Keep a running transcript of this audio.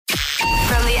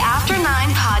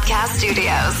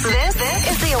studios. This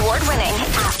is the award-winning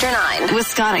After 9 with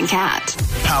Scott and Kat.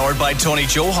 Powered by Tony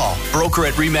Johal, broker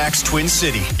at RE/MAX Twin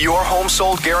City. Your home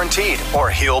sold guaranteed, or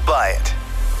he'll buy it.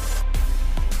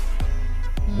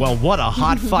 Well, what a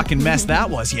hot fucking mess that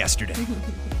was yesterday.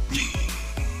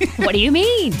 What do you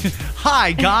mean?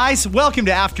 Hi, guys. Welcome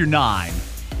to After 9.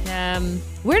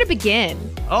 Where to begin?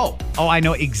 Oh, I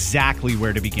know exactly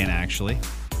where to begin, actually.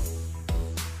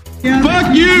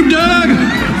 Fuck you, Doug!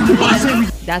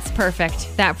 That's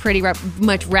perfect. That pretty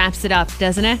much wraps it up,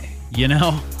 doesn't it? You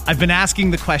know, I've been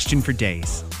asking the question for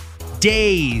days.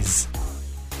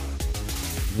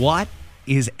 What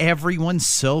is everyone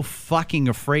so fucking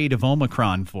afraid of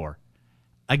Omicron for?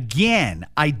 Again,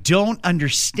 I don't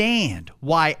understand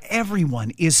why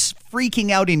everyone is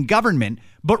freaking out in government,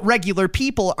 but regular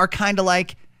people are kind of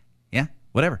like, yeah,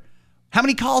 whatever. How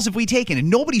many calls have we taken? And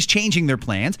nobody's changing their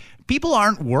plans. People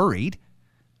aren't worried.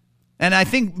 And I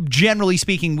think, generally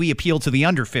speaking, we appeal to the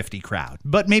under 50 crowd,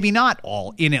 but maybe not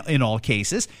all in all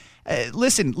cases.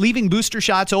 Listen, leaving booster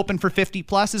shots open for 50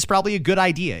 plus is probably a good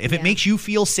idea. If it makes you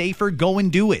feel safer, go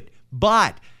and do it.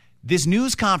 But this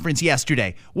news conference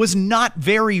yesterday was not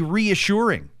very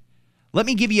reassuring. Let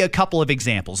me give you a couple of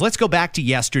examples. Let's go back to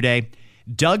yesterday.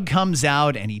 Doug comes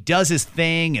out and he does his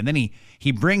thing, and then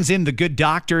he brings in the good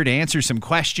doctor to answer some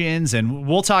questions, and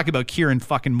we'll talk about Kieran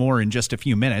fucking Moore in just a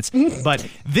few minutes. But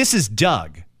this is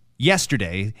Doug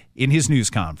yesterday in his news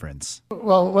conference.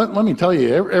 Well, let me tell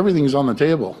you, everything's on the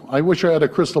table. I wish I had a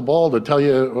crystal ball to tell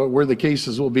you where the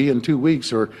cases will be in 2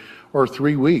 weeks or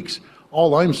 3 weeks.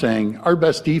 All I'm saying, our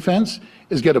best defense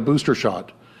is get a booster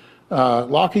shot.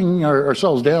 Locking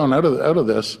ourselves down out of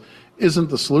this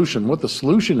isn't the solution. What the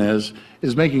solution is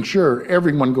making sure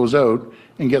everyone goes out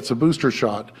and gets a booster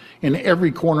shot in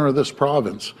every corner of this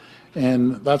province.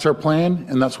 And that's our plan,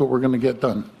 and that's what we're going to get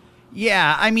done.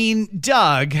 Yeah, I mean,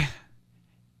 Doug,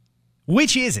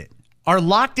 which is it? Are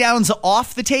lockdowns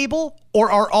off the table, or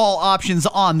are all options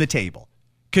on the table?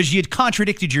 Because you'd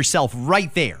contradicted yourself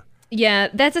right there. Yeah,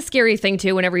 that's a scary thing,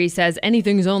 too, whenever he says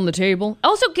anything's on the table.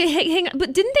 Also, hang on,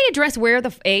 but didn't they address where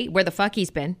the fuck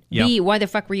he's been? Yep. B, why the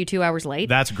fuck were you 2 hours late?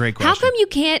 That's a great question. How come you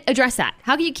can't address that?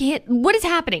 What is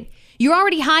happening? You're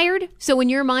already hired, so in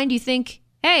your mind you think,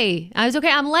 hey, I was okay,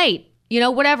 I'm late. You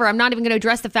know, whatever, I'm not even going to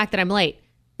address the fact that I'm late.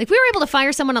 Like, if we were able to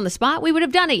fire someone on the spot, we would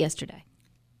have done it yesterday.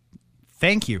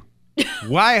 Thank you.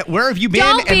 Where have you been?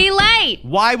 Don't be late!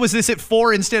 Why was this at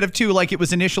 4 instead of 2 like it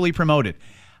was initially promoted?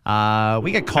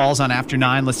 We got calls on After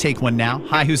 9. Let's take one now.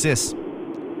 Hi, who's this? This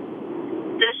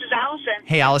is Allison.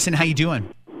 Hey, Allison, how you doing?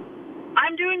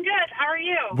 I'm doing good. How are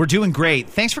you? We're doing great.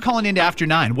 Thanks for calling into After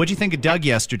 9. What'd you think of Doug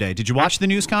yesterday? Did you watch the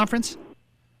news conference?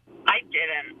 I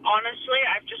didn't. Honestly,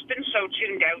 I've just been so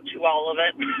tuned out to all of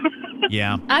it.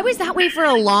 Yeah. I was that way for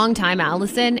a long time,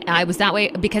 Allison. I was that way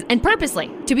because, and purposely,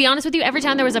 to be honest with you, every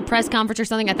time there was a press conference or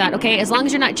something, I thought, okay, as long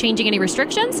as you're not changing any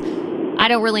restrictions, I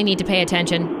don't really need to pay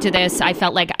attention to this. I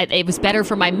felt like it was better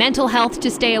for my mental health to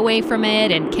stay away from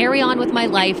it and carry on with my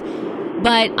life.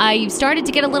 But I started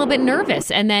to get a little bit nervous.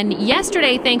 And then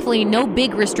yesterday, thankfully, no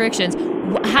big restrictions.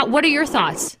 What are your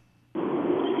thoughts?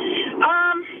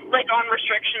 Like on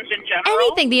restrictions in general?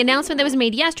 Anything. The announcement that was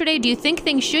made yesterday, do you think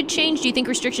things should change? Do you think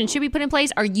restrictions should be put in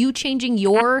place? Are you changing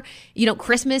your,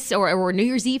 Christmas or New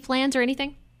Year's Eve plans or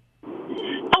anything? A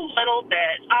little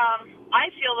bit. I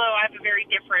feel, though, I have a very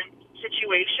different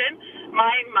situation.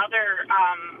 My mother,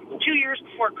 2 years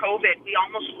before COVID, we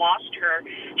almost lost her.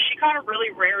 She got a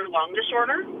really rare lung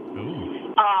disorder.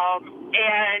 And,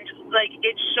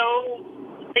 it's so...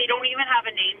 They don't even have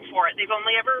a name for it. They've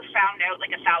only ever found out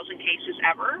 1,000 cases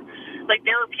ever.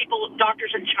 There are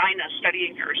doctors in China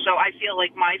studying her. So I feel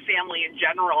like my family in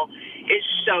general is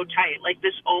so tight.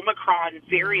 This Omicron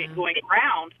variant going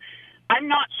around, I'm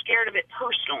not scared of it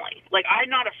personally. I'm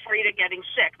not afraid of getting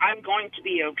sick. I'm going to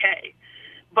be okay.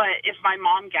 But if my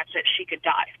mom gets it, she could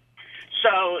die.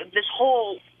 So this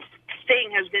whole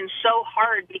thing has been so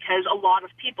hard because a lot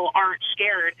of people aren't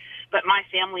scared, but my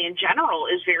family in general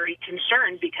is very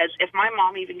concerned because if my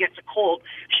mom even gets a cold,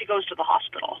 she goes to the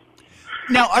hospital.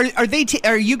 Now,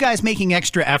 are you guys making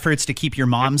extra efforts to keep your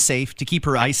mom safe, to keep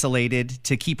her isolated,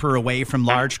 to keep her away from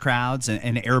large crowds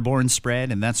and airborne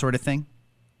spread and that sort of thing?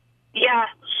 Yeah,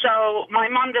 so my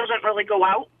mom doesn't really go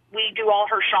out. We do all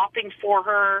her shopping for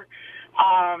her.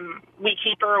 We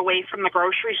keep her away from the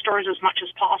grocery stores as much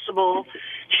as possible.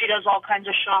 She does all kinds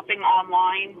of shopping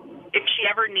online. If she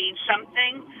ever needs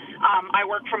something, I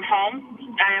work from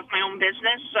home. I have my own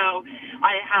business, so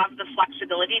I have the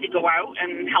flexibility to go out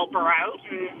and help her out.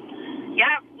 And,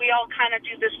 yeah, we all kind of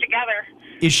do this together.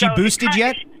 Is she boosted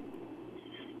yet?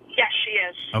 Yes, she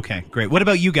is. Okay, great. What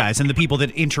about you guys and the people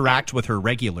that interact with her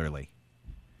regularly?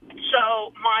 So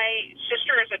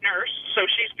nurse, so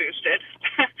she's boosted.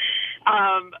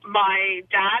 My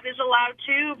dad is allowed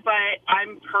to, but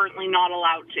I'm currently not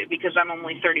allowed to because I'm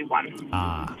only 31.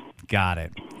 Ah, got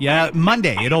it. Yeah,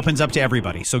 Monday, it opens up to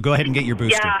everybody, so go ahead and get your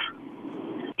booster.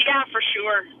 Yeah, for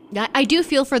sure. I do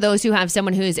feel for those who have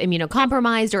someone who's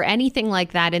immunocompromised or anything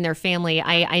like that in their family.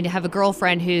 I have a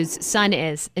girlfriend whose son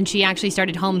is, and she actually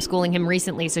started homeschooling him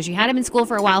recently. So she had him in school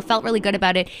for a while, felt really good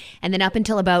about it. And then up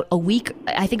until about a week,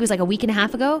 I think it was like a week and a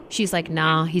half ago, she's like,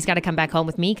 nah, he's got to come back home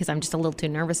with me because I'm just a little too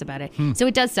nervous about it. So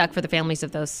it does suck for the families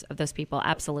of those people.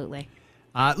 Absolutely.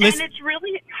 And it's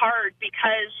really hard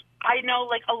because I know,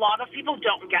 like, a lot of people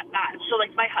don't get that. So, like,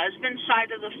 my husband's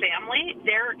side of the family,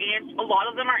 a lot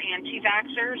of them are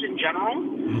anti-vaxxers in general,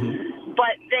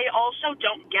 but they also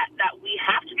don't get that we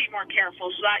have to be more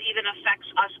careful, so that even affects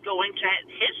us going to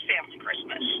his family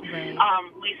Christmas. Right.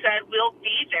 We said we'll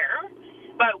be there,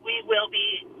 but we will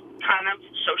be kind of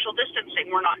social distancing.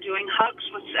 We're not doing hugs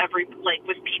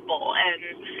with people,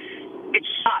 and it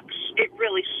sucks. It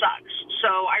really sucks. So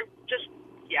I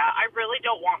really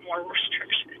don't want more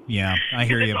restrictions. Yeah, I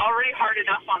hear you. It's already hard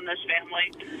enough on this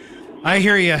family. I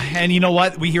hear you. And you know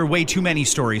what? We hear way too many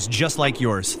stories just like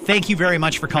yours. Thank you very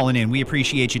much for calling in. We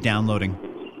appreciate you downloading.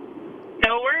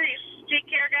 No worries. Take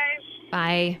care,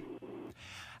 guys.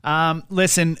 Bye.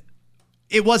 Listen,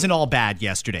 it wasn't all bad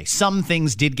yesterday. Some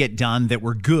things did get done that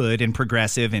were good and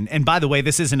progressive. And by the way,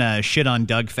 this isn't a shit on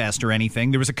Doug fest or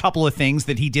anything. There was a couple of things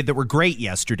that he did that were great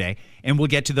yesterday, and we'll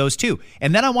get to those too.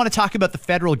 And then I want to talk about the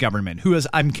federal government, who has,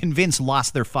 I'm convinced,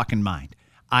 lost their fucking mind.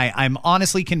 I'm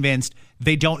honestly convinced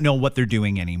they don't know what they're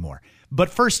doing anymore. But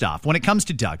first off, when it comes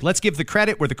to Doug, let's give the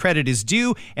credit where the credit is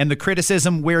due and the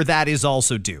criticism where that is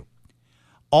also due.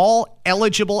 All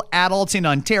eligible adults in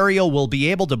Ontario will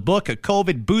be able to book a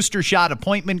COVID booster shot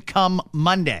appointment come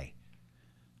Monday.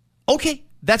 Okay,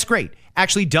 that's great.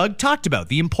 Actually, Doug talked about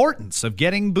the importance of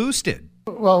getting boosted.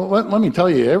 Well, let me tell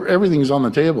you, everything's on the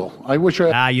table. I wish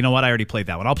you know what? I already played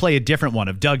that one. I'll play a different one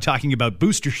of Doug talking about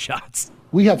booster shots.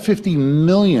 We have 50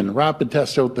 million rapid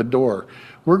tests out the door.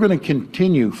 We're going to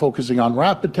continue focusing on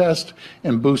rapid tests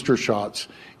and booster shots.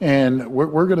 And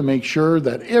we're going to make sure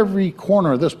that every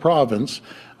corner of this province,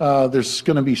 there's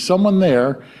going to be someone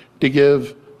there to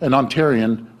give an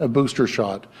Ontarian a booster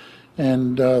shot.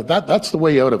 And that's the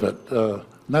way out of it.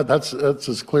 That's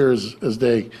as clear as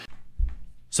day.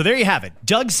 So there you have it.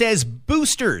 Doug says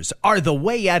boosters are the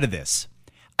way out of this.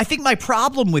 I think my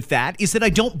problem with that is that I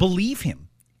don't believe him.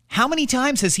 How many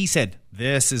times has he said,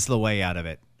 this is the way out of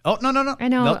it? Oh, no. I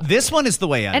know. No, this one is the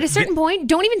way out. At a certain point,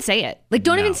 don't even say it. Like,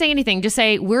 don't even say anything. Just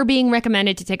say, we're being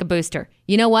recommended to take a booster.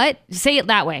 You know what? Say it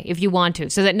that way if you want to,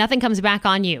 so that nothing comes back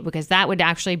on you, because that would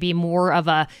actually be more of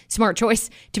a smart choice.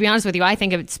 To be honest with you, I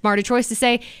think it's a smarter choice to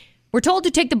say, we're told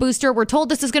to take the booster. We're told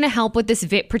this is going to help with this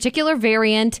particular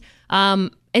variant. And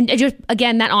just,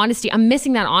 again, that honesty. I'm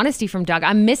missing that honesty from Doug.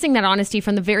 I'm missing that honesty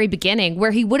from the very beginning,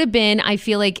 where he would have been, I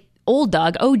feel like, old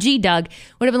Doug, OG Doug,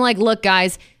 would have been like, look,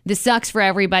 guys, this sucks for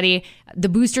everybody. The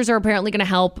boosters are apparently going to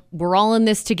help. We're all in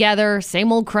this together.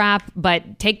 Same old crap,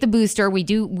 but take the booster. We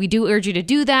do urge you to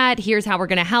do that. Here's how we're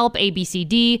going to help, A, B, C,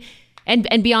 D. And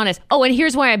be honest. Oh, and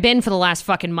here's where I've been for the last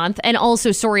fucking month. And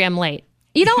also, sorry I'm late.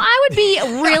 You know, I would be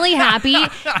really happy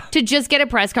to just get a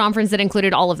press conference that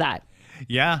included all of that.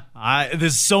 Yeah,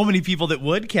 there's so many people that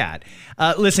would, Kat.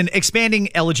 Listen, expanding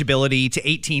eligibility to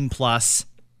 18 plus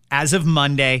as of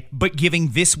Monday, but giving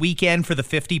this weekend for the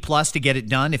 50 plus to get it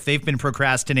done if they've been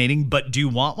procrastinating but do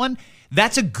want one,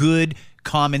 that's a good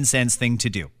common sense thing to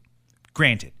do.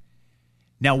 Granted.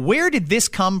 Now, where did this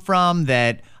come from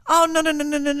that, oh,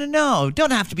 no,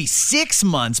 don't have to be 6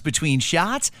 months between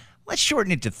shots. Let's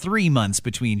shorten it to 3 months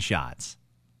between shots.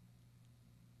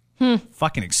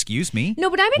 Fucking excuse me.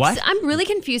 No, but I'm really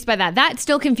confused by that. That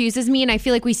still confuses me, and I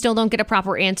feel like we still don't get a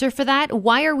proper answer for that.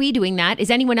 Why are we doing that?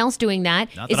 Is anyone else doing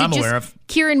that? Not that I'm aware of.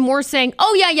 Kieran Moore saying,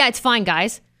 oh, yeah, it's fine,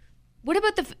 guys. What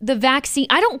about the vaccine?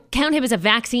 I don't count him as a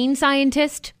vaccine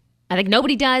scientist. I think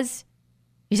nobody does.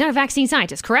 He's not a vaccine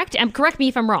scientist, correct? Correct me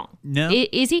if I'm wrong. No.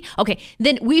 Is he? Okay,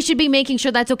 then we should be making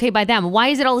sure that's okay by them. Why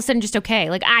is it all of a sudden just okay?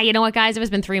 Like, you know what, guys? It's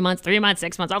been 3 months,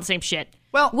 6 months, all the same shit.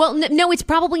 Well, no, it's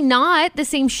probably not the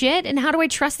same shit. And how do I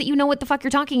trust that you know what the fuck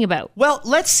you're talking about? Well,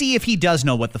 let's see if he does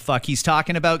know what the fuck he's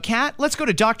talking about, Kat. Let's go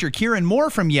to Dr. Kieran Moore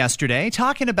from yesterday,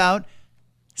 talking about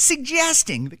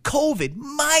suggesting that COVID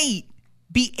might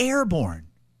be airborne.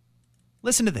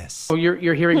 Listen to this. So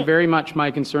you're hearing very much my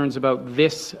concerns about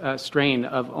this strain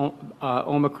of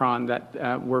Omicron,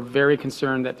 that we're very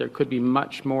concerned that there could be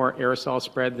much more aerosol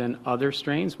spread than other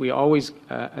strains. We always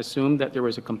assumed that there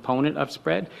was a component of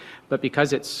spread, But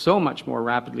because it's so much more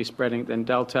rapidly spreading than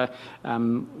Delta,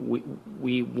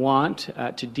 we want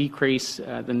to decrease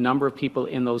the number of people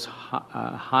in those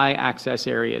high access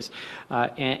areas.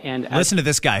 And listen to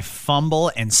this guy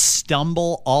fumble and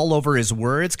stumble all over his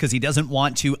words because he doesn't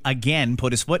want to, again,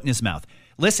 put his foot in his mouth.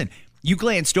 Listen, you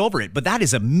glanced over it, but that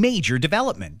is a major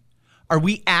development. Are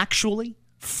we actually,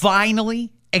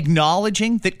 finally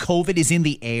acknowledging that COVID is in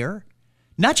the air?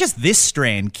 Not just this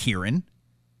strand, Kieran.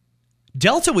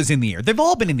 Delta was in the air. They've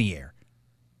all been in the air.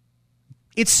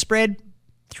 It's spread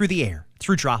through the air,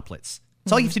 through droplets.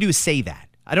 That's all you have to do is say that.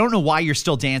 I don't know why you're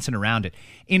still dancing around it.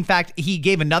 In fact, he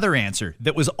gave another answer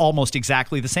that was almost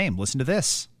exactly the same. Listen to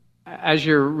this. As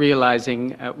you're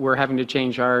realizing, we're having to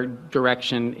change our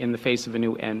direction in the face of a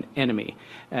new enemy.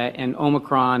 And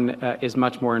Omicron is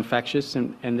much more infectious,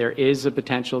 and there is a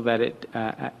potential that it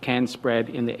can spread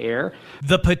in the air.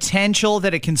 The potential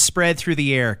that it can spread through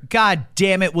the air. God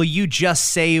damn it, will you just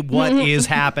say what is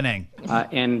happening?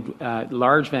 And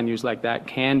large venues like that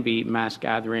can be mass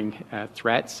gathering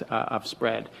threats of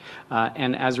spread.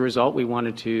 And as a result, we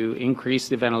wanted to increase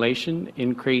the ventilation,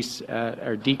 increase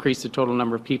or decrease the total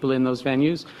number of people in those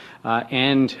venues,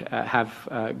 and have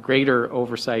greater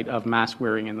oversight of mask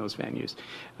wearing in those venues.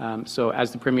 So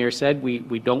as the Premier said,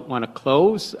 we don't want to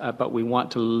close, but we want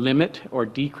to limit or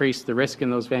decrease the risk in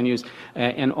those venues.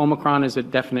 And Omicron is a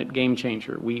definite game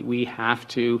changer. We have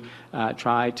to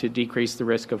try to decrease the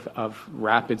risk of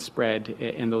rapid spread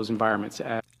in those environments.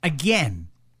 Again,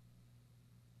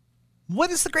 what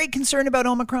is the great concern about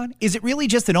Omicron? Is it really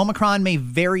just that Omicron may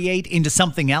variate into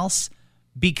something else?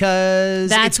 Because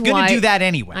it's going to do that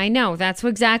anyway. I know. That's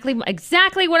exactly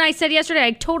what I said yesterday.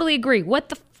 I totally agree. What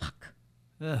the fuck?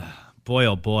 Boy,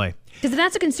 oh boy. Because if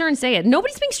that's a concern, say it.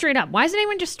 Nobody's being straight up. Why isn't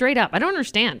anyone just straight up? I don't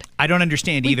understand. I don't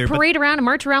understand either. We parade around and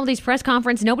march around with these press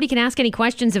conferences. Nobody can ask any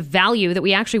questions of value that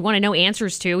we actually want to know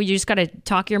answers to. You just got to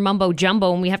talk your mumbo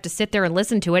jumbo and we have to sit there and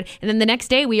listen to it. And then the next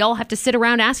day we all have to sit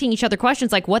around asking each other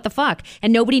questions like, what the fuck?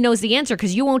 And nobody knows the answer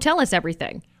because you won't tell us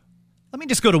everything. Let me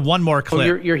just go to one more clip.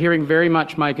 Well, you're hearing very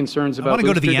much my concerns about. I want to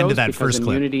go to the end of that first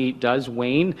clip. Immunity does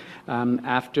wane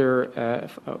after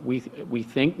we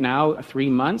think now 3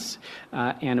 months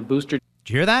and a booster. Did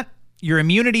you hear that? Your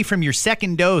immunity from your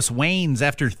second dose wanes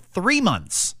after 3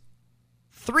 months.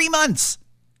 3 months.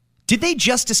 Did they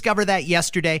just discover that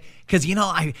yesterday? Because,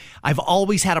 I've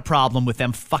always had a problem with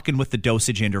them fucking with the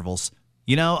dosage intervals.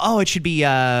 It should be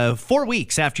 4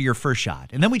 weeks after your first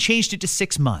shot. And then we changed it to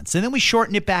 6 months. And then we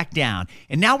shortened it back down.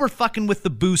 And now we're fucking with the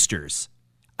boosters.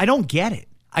 I don't get it.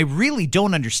 I really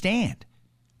don't understand.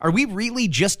 Are we really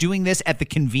just doing this at the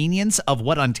convenience of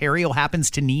what Ontario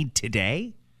happens to need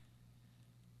today?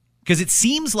 Because it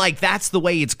seems like that's the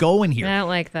way it's going here. I don't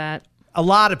like that. A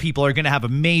lot of people are going to have a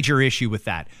major issue with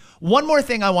that. One more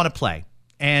thing I want to play.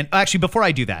 And actually, before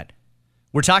I do that,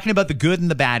 we're talking about the good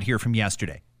and the bad here from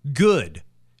yesterday. Good.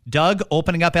 Doug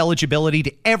opening up eligibility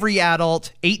to every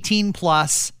adult 18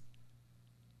 plus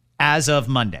as of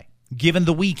Monday, given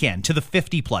the weekend to the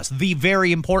 50 plus, the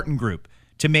very important group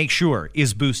to make sure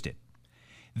is boosted.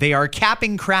 They are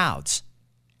capping crowds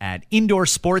at indoor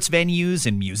sports venues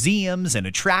and museums and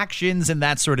attractions and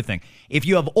that sort of thing. If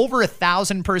you have over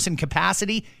 1,000 person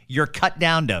capacity, you're cut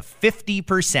down to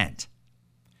 50%.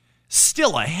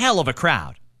 Still a hell of a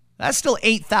crowd. That's still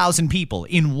 8,000 people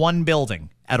in one building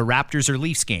at a Raptors or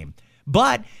Leafs game.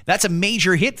 But that's a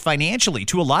major hit financially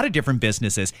to a lot of different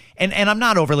businesses. And I'm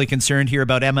not overly concerned here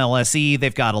about MLSE.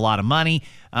 They've got a lot of money.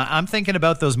 I'm thinking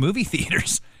about those movie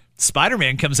theaters.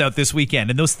 Spider-Man comes out this weekend,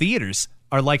 and those theaters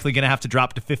are likely going to have to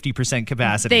drop to 50%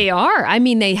 capacity. They are. I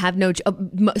mean, they have no...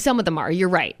 some of them are. You're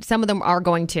right. Some of them are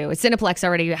going to. Cineplex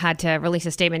already had to release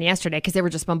a statement yesterday because they were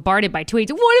just bombarded by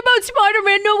tweets. What about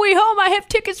Spider-Man No Way Home? I have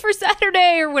tickets for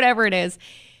Saturday or whatever it is.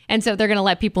 And so they're going to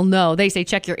let people know. They say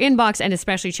check your inbox and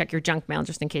especially check your junk mail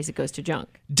just in case it goes to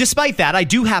junk. Despite that, I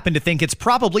do happen to think it's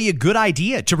probably a good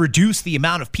idea to reduce the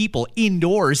amount of people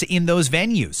indoors in those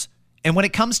venues. And when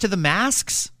it comes to the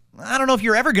masks, I don't know if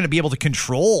you're ever going to be able to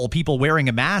control people wearing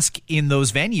a mask in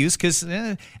those venues because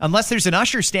unless there's an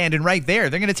usher standing right there,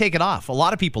 they're going to take it off. A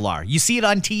lot of people are. You see it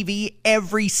on TV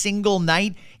every single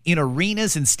night in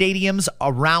arenas and stadiums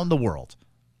around the world.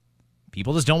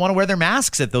 People just don't want to wear their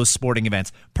masks at those sporting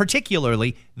events,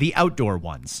 particularly the outdoor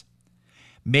ones.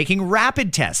 Making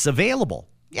rapid tests available.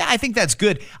 Yeah, I think that's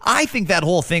good. I think that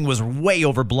whole thing was way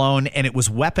overblown and it was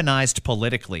weaponized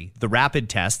politically, the rapid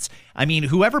tests. I mean,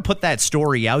 whoever put that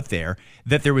story out there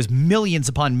that there was millions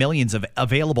upon millions of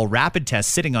available rapid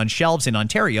tests sitting on shelves in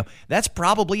Ontario, that's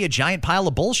probably a giant pile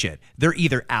of bullshit. They're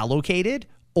either allocated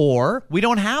or we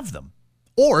don't have them.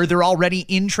 Or they're already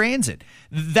in transit.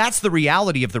 That's the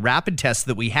reality of the rapid tests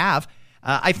that we have.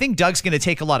 I think Doug's going to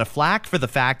take a lot of flack for the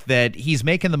fact that he's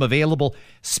making them available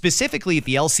specifically at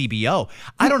the LCBO.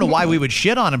 I don't know why we would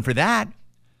shit on him for that.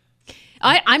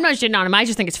 I'm not shitting on him. I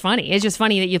just think it's funny. It's just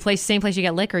funny that you place the same place you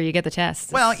get liquor, you get the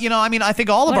test. Well, I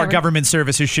think all of our government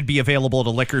services should be available at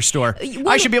a liquor store.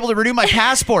 I should be able to renew my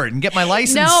passport and get my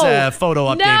license photo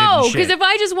updated. No, because if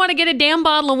I just want to get a damn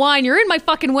bottle of wine, you're in my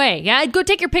fucking way. Yeah, go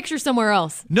take your picture somewhere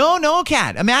else. No,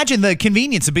 Kat. Imagine the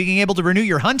convenience of being able to renew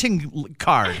your hunting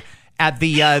card at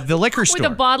the liquor store.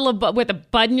 With a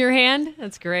bud in your hand?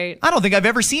 That's great. I don't think I've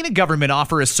ever seen a government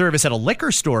offer a service at a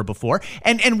liquor store before.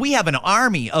 And we have an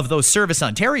army of those Service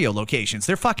Ontario locations.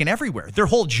 They're fucking everywhere. Their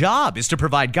whole job is to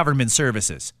provide government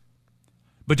services.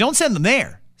 But don't send them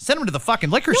there. Send them to the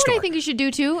fucking liquor store. What I think you should do,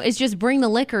 too, is just bring the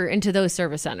liquor into those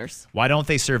service centers. Why don't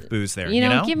they serve booze there?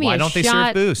 Give me Why a don't shot. they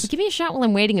serve booze? Give me a shot while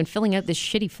I'm waiting and filling out this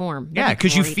shitty form. Yeah,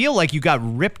 because you feel like you got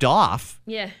ripped off.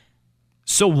 Yeah.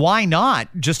 So why not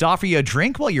just offer you a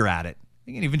drink while you're at it?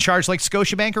 You can even charge like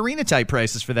Scotiabank Arena type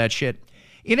prices for that shit.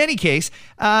 In any case,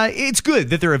 it's good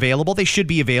that they're available. They should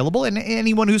be available, and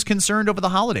anyone who's concerned over the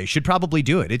holidays should probably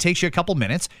do it. It takes you a couple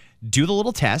minutes. Do the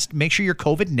little test, make sure you're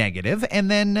COVID negative,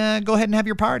 and then go ahead and have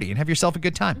your party and have yourself a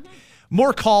good time.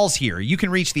 More calls here. You can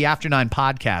reach the After 9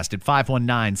 podcast at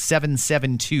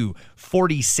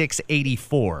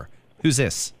 519-772-4684. Who's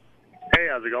this? Hey,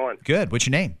 how's it going? Good. What's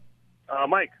your name?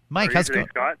 Mike. Mike, how's it going?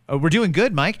 Scott? We're doing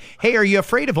good, Mike. Hey, are you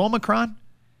afraid of Omicron?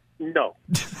 No.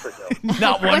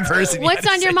 Not one person. What's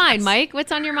on your mind, Mike?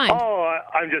 What's on your mind? Oh,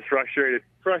 I'm just frustrated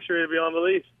beyond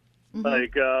belief. Mm-hmm.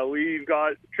 Like, we've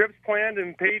got trips planned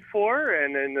and paid for,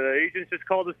 and then the agents just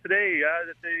called us today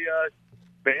that they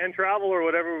ban travel or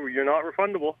whatever. You're not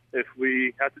refundable if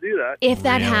we have to do that. If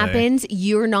that happens,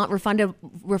 you're not refundable.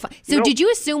 So Nope. Did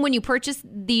you assume when you purchased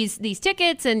these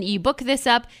tickets and you book this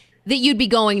up that you'd be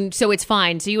going, so it's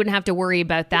fine, so you wouldn't have to worry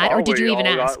about that? Or did you even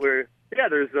ask? Yeah,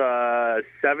 there's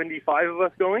 75 of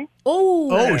us going.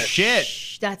 Oh, shit.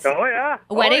 That's Oh, yeah.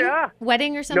 a wedding? Oh, yeah.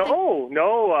 Wedding or something?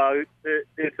 No.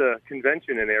 It's a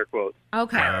convention in air quotes.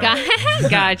 Okay.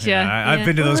 Gotcha. Yeah, I've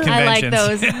been to those conventions. I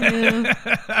like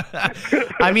those.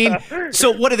 I mean, so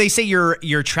what do they say?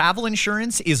 Your travel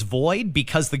insurance is void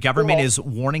because the government is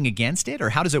warning against it,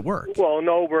 or how does it work? Well,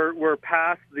 no, we're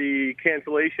past the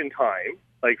cancellation time,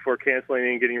 like for canceling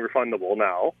and getting refundable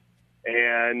now,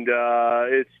 and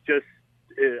it's just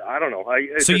I don't know.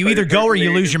 So you either go or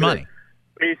you lose your money.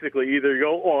 Basically, either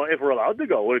go. Well, if we're allowed to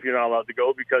go, what if you're not allowed to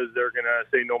go because they're gonna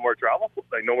say no more travel,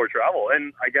 like no more travel?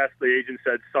 And I guess the agent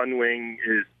said Sunwing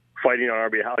is fighting on our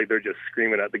behalf. Like they're just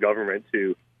screaming at the government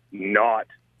to not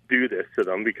do this to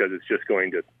them because it's just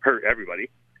going to hurt everybody.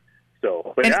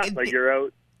 So, but like you're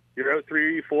out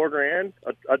 $3-4 grand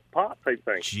a pop type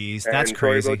thing. Jeez, that's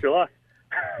crazy. Sorry about your loss.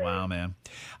 Wow, man.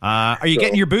 Are you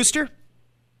getting your booster?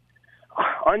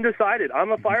 Undecided.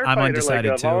 I'm a firefighter, I'm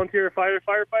undecided like a too. volunteer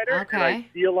firefighter. Okay. And I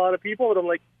see a lot of people, but I'm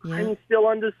like, I'm still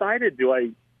undecided. Do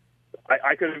I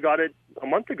could have got it a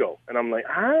month ago, and I'm like,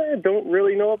 I don't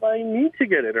really know if I need to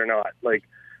get it or not. Like,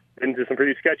 into some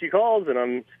pretty sketchy calls, and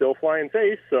I'm still flying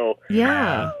safe. So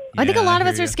yeah. I think a lot of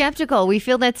us hear are skeptical. We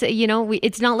feel that's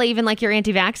it's not even like you're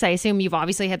anti-vax. I assume you've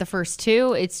obviously had the first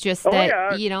two. It's just that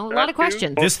a lot of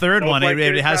questions. This third one, like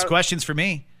it has questions for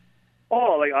me.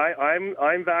 Oh, like I'm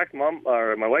vaxxed.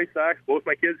 My wife's vaxxed. Both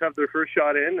my kids have their first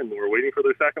shot in, and we're waiting for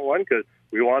their second one because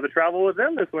we wanted to travel with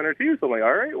them this winter too. So I'm like,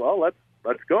 all right, well, let's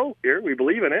go here. We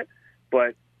believe in it,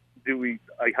 but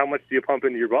how much do you pump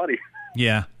into your body?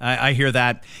 Yeah, I hear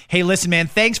that. Hey, listen, man,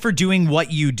 thanks for doing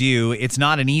what you do. It's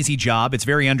not an easy job. It's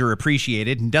very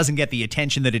underappreciated and doesn't get the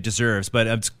attention that it deserves. But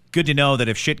it's good to know that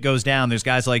if shit goes down, there's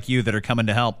guys like you that are coming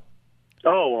to help.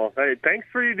 Oh, well, hey, thanks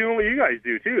for you doing what you guys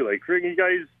do, too. Like, you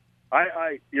guys,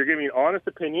 you're giving honest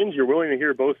opinions. You're willing to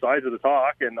hear both sides of the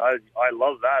talk, and I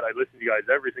love that. I listen to you guys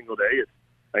every single day. It's,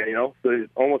 so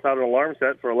almost have an alarm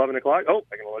set for 11 o'clock. Oh,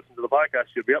 I can listen to the podcast.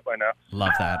 She'll be up by now.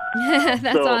 Love that.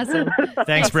 That's awesome.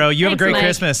 Thanks, bro. You have a great Mike.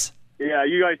 Christmas. Yeah,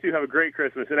 you guys too have a great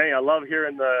Christmas. And hey, I love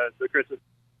hearing the Christmas.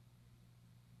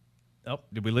 Oh,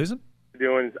 did we lose him?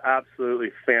 Doing is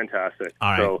absolutely fantastic.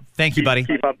 All right. So thank you, buddy.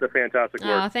 Keep up the fantastic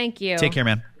work. Oh, thank you. Take care,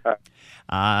 man.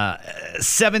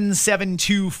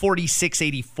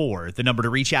 772-4684, the number to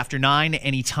reach after 9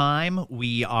 anytime.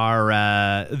 We are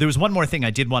there was one more thing I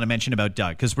did want to mention about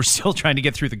Doug because we're still trying to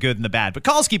get through the good and the bad, but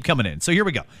calls keep coming in. So here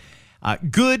we go.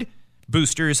 Good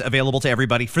boosters available to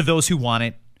everybody for those who want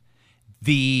it.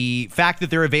 The fact that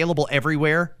they're available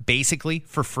everywhere, basically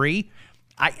for free.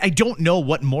 I don't know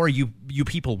what more you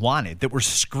people wanted that were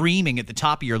screaming at the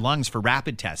top of your lungs for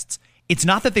rapid tests. It's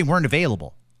not that they weren't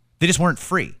available. They just weren't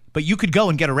free. But you could go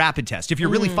and get a rapid test. If you're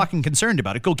really fucking concerned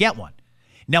about it, go get one.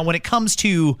 Now, when it comes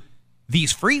to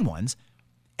these free ones,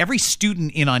 every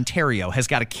student in Ontario has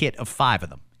got a kit of 5 of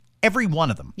them. Every one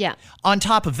of them. Yeah. On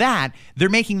top of that, they're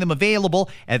making them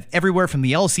available at everywhere from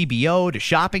the LCBO to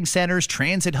shopping centers,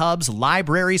 transit hubs,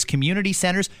 libraries, community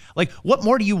centers. Like, what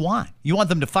more do you want? You want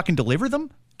them to fucking deliver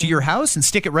them to your house and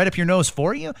stick it right up your nose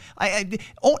for you? I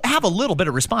have a little bit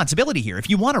of responsibility here. If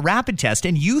you want a rapid test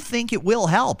and you think it will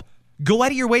help, go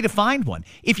out of your way to find one.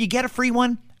 If you get a free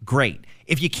one, great.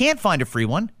 If you can't find a free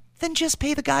one, then just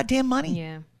pay the goddamn money.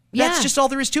 Yeah. That's just all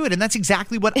there is to it, and that's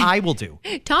exactly what I will do.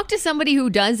 Talk to somebody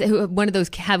who have one of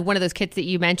those kits that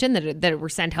you mentioned that were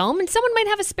sent home, and someone might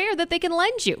have a spare that they can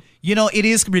lend you. You know, it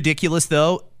is ridiculous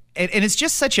though, and it's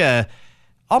just such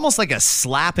almost like a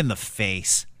slap in the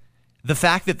face. The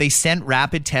fact that they sent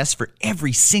rapid tests for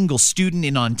every single student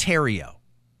in Ontario,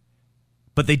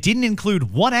 but they didn't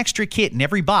include one extra kit in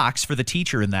every box for the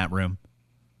teacher in that room.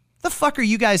 The fuck are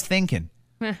you guys thinking?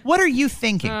 What are you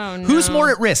thinking? Oh, no. Who's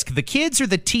more at risk, the kids or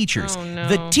the teachers? Oh, no.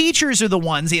 The teachers are the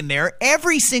ones in there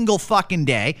every single fucking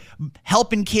day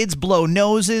helping kids blow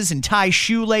noses and tie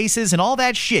shoelaces and all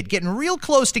that shit, getting real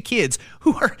close to kids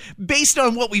who are, based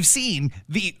on what we've seen,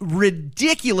 the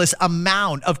ridiculous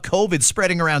amount of COVID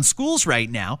spreading around schools right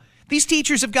now. These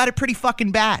teachers have got it pretty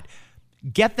fucking bad.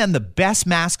 Get them the best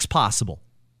masks possible.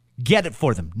 Get it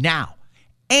for them now.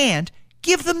 And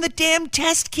give them the damn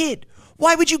test kit.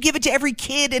 Why would you give it to every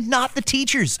kid and not the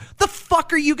teachers? The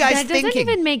fuck are you guys thinking? That doesn't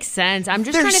even make sense. I'm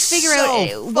just They're trying to figure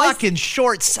so out. Fucking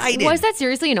short-sighted. Was that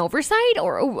seriously an oversight,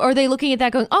 or are they looking at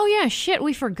that going, "Oh yeah, shit,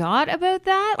 we forgot about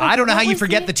that"? Like, I don't know how you was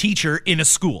forget the teacher in a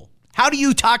school. How do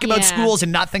you talk about schools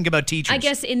and not think about teachers? I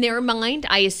guess in their mind,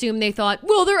 I assume they thought,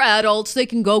 well, they're adults. They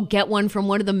can go get one from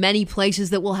one of the many places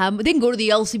that we'll have. They can go to the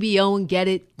LCBO and get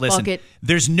it. Listen, Fuck it.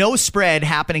 there's no spread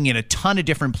happening in a ton of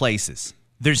different places.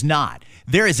 There's not.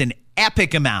 There is an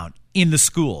epic amount in the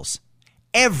schools.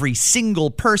 Every single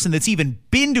person that's even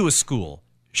been to a school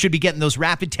should be getting those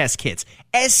rapid test kits,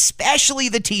 especially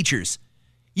the teachers.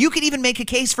 You could even make a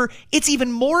case for it's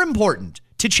even more important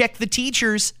to check the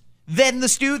teachers than the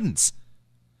students.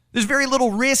 There's very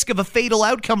little risk of a fatal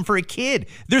outcome for a kid.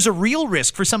 There's a real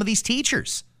risk for some of these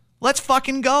teachers. Let's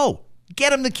fucking go. Get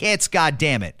them the kits,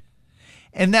 goddammit.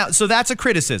 And now, so that's a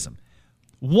criticism.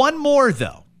 One more,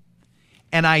 though.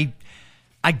 And I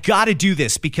got to do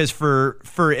this because for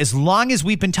as long as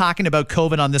we've been talking about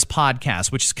COVID on this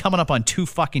podcast, which is coming up on 2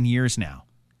 fucking years now,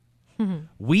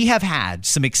 we have had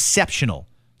some exceptional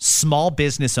small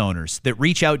business owners that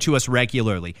reach out to us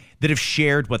regularly that have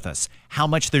shared with us how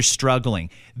much they're struggling,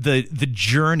 the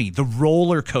journey, the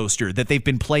roller coaster that they've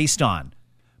been placed on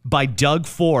by Doug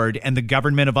Ford and the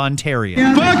government of Ontario.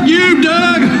 Fuck you,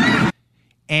 Doug!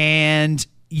 And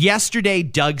yesterday,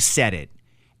 Doug said it.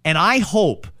 And I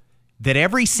hope that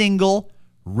every single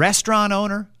restaurant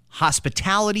owner,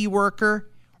 hospitality worker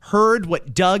heard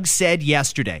what Doug said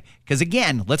yesterday. Because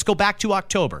again, let's go back to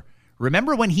October.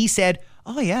 Remember when he said,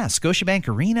 oh yeah, Scotiabank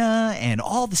Arena and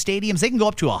all the stadiums, they can go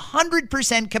up to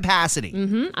 100%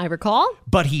 capacity. I recall.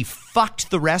 But he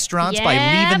fucked the restaurants by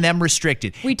leaving them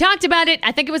restricted. We talked about it.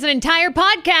 I think it was an entire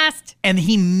podcast. And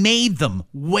he made them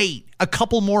wait a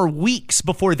couple more weeks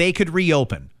before they could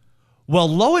reopen. Well,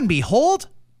 lo and behold,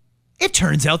 it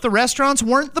turns out the restaurants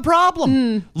weren't the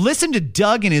problem. Listen to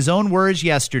Doug in his own words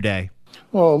yesterday.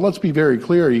 Well, let's be very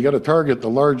clear. You got to target the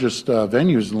largest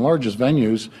venues, and the largest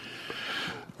venues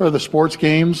are the sports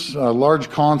games,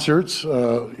 large concerts.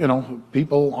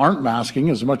 People aren't masking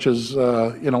as much as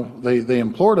they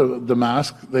implore the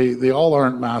mask. They all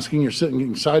aren't masking. You're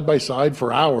sitting side by side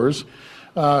for hours.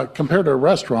 Compared to a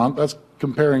restaurant, that's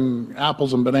comparing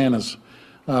apples and bananas,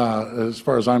 as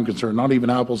far as I'm concerned. Not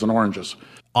even apples and oranges.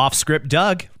 Off script,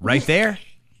 Doug, right there.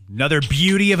 Another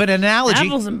beauty of an analogy.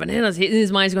 Apples and bananas. In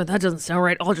his mind's going, that doesn't sound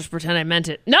right. I'll just pretend I meant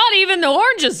it. Not even the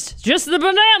oranges, just the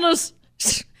bananas.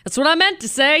 That's what I meant to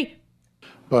say.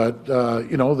 But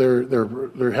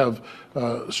they have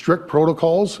strict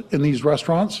protocols in these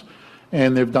restaurants,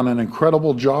 and they've done an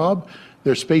incredible job.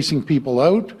 They're spacing people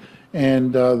out,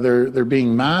 and they're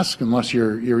being masked unless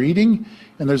you're eating.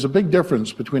 And there's a big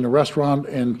difference between a restaurant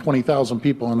and 20,000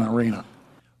 people in an arena.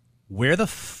 Where the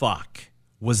fuck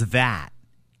was that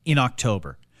in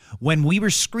October when we were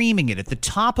screaming it at the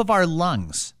top of our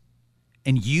lungs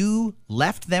and you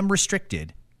left them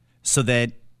restricted so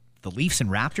that the Leafs and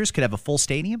Raptors could have a full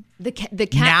stadium? The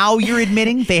cat. Now you're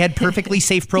admitting they had perfectly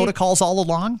safe protocols all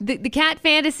along? The cat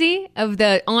fantasy of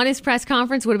the honest press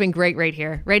conference would have been great right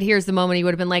here. Right here is the moment he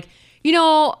would have been like,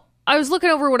 I was looking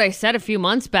over what I said a few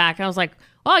months back. And I was like,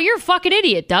 Oh, you're a fucking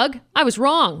idiot, Doug. I was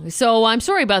wrong. So I'm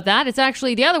sorry about that. It's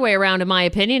actually the other way around, in my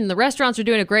opinion, and the restaurants are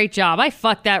doing a great job. I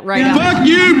fucked that right up. Fuck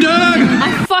you, Doug!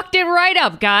 I fucked it right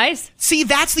up, guys. See,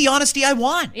 that's the honesty I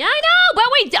want. Yeah, I know. But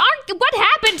wait, what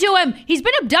happened to him? He's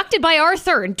been abducted by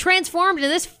Arthur and transformed into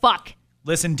this fuck.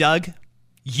 Listen, Doug,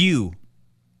 you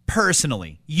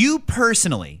personally,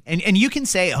 and you can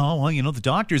say, oh, well, you know, the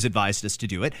doctors advised us to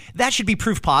do it. That should be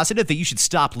proof positive that you should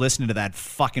stop listening to that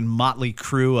fucking motley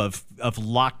crew of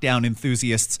lockdown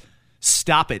enthusiasts.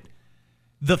 Stop it.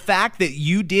 The fact that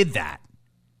you did that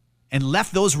and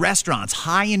left those restaurants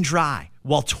high and dry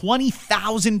while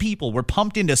 20,000 people were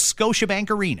pumped into Scotiabank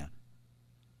Arena,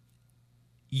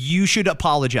 you should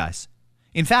apologize.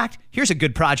 In fact, here's a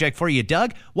good project for you,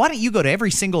 Doug. Why don't you go to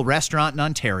every single restaurant in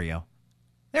Ontario?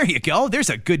 There you go. There's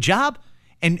a good job.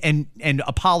 And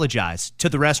apologize to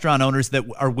the restaurant owners that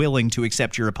are willing to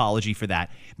accept your apology for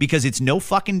that, because it's no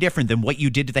fucking different than what you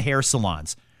did to the hair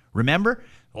salons. Remember?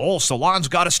 Oh, salons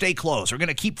got to stay closed. We're going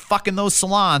to keep fucking those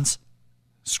salons.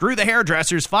 Screw the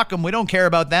hairdressers. Fuck them. We don't care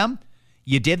about them.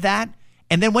 You did that.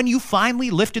 And then when you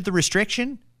finally lifted the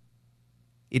restriction,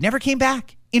 it never came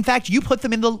back. In fact, you put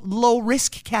them in the low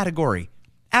risk category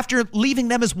after leaving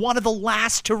them as one of the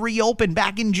last to reopen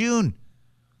back in June.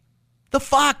 The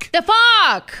fuck?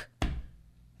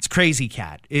 It's crazy,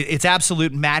 Kat. It's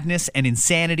absolute madness and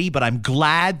insanity, but I'm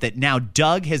glad that now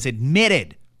Doug has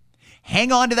admitted.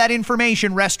 Hang on to that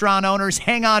information, restaurant owners.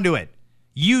 Hang on to it.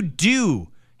 You do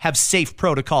have safe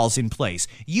protocols in place.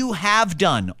 You have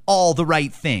done all the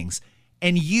right things,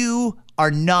 and you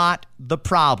are not the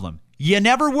problem. You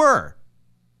never were.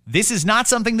 This is not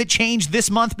something that changed this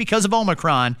month because of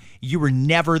Omicron. You were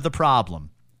never the problem.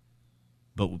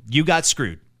 But you got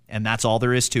screwed. And that's all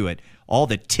there is to it. All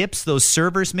the tips those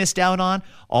servers missed out on,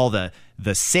 all the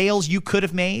sales you could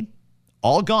have made,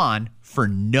 all gone for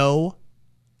no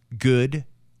good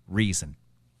reason.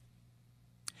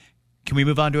 Can we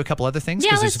move on to a couple other things? Yeah,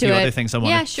 Because let's there's a few do it. other things I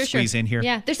want to squeeze in here.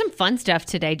 Yeah, there's some fun stuff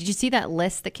today. Did you see that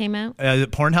list that came out?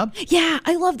 Pornhub? Yeah,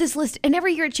 I love this list. And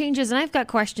every year it changes. And I've got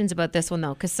questions about this one,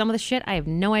 though, because some of the shit, I have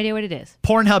no idea what it is.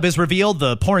 Pornhub has revealed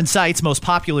the porn site's most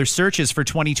popular searches for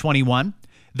 2021.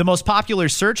 The most popular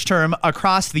search term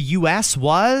across the U.S.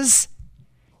 was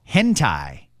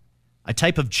hentai, a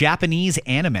type of Japanese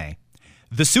anime.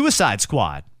 The Suicide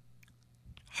Squad.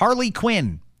 Harley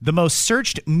Quinn, the most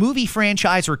searched movie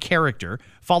franchise or character,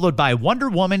 followed by Wonder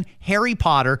Woman, Harry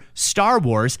Potter, Star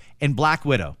Wars, and Black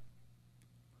Widow.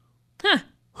 Huh.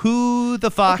 Who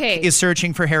the fuck is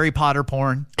searching for Harry Potter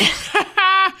porn?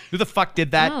 Who the fuck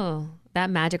did that? Oh, that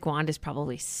magic wand is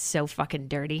probably so fucking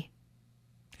dirty.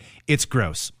 It's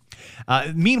gross.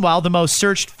 Meanwhile, the most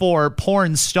searched for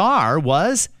porn star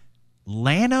was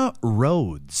Lana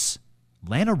Rhoades.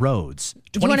 Lana Rhoades.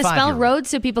 Do you want to spell Rhodes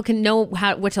so people can know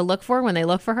what to look for when they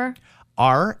look for her?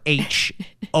 Rhoades.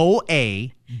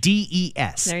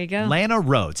 There you go. Lana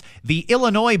Rhoades. The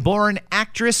Illinois-born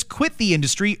actress quit the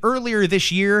industry earlier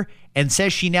this year and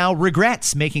says she now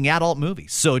regrets making adult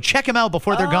movies. So check them out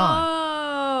before they're gone.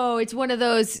 Oh, it's one of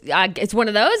those. It's one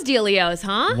of those dealios,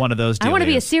 huh? One of those dealios. I want to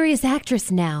be a serious actress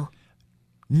now.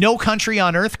 No country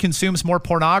on earth consumes more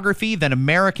pornography than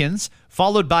Americans,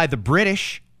 followed by the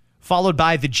British, followed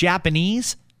by the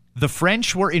Japanese. The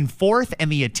French were in fourth, and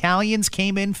the Italians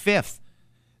came in fifth.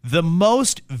 The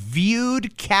most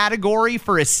viewed category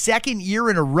for a second year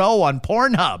in a row on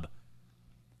Pornhub.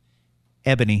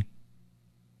 Ebony.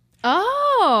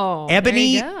 Oh,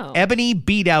 Ebony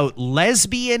beat out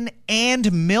lesbian and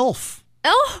MILF.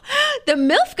 Oh, the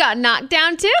MILF got knocked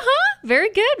down too, huh? Very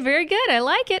good, very good. I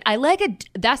like it. I like it.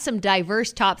 That's some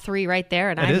diverse top three right there,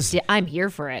 and I'm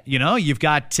here for it. You know, you've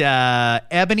got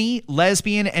Ebony,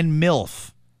 lesbian, and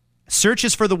MILF.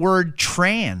 Searches for the word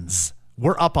trans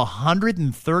were up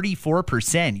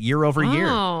 134% year over year.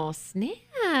 Oh, snap.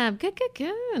 Good.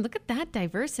 Look at that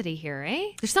diversity here,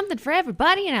 eh? There's something for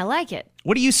everybody, and I like it.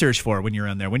 What do you search for when you're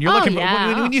on there? When you're looking,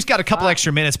 when you just got a couple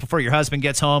extra minutes before your husband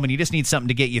gets home and you just need something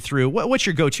to get you through, what's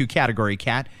your go-to category,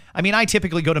 Kat? I mean, I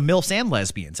typically go to MILFs and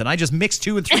lesbians, and I just mix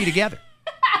 2 and 3 together.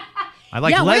 I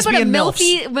like lesbian MILFs.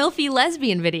 Yeah, what about a milfy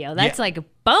lesbian video? That's like a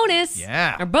bonus.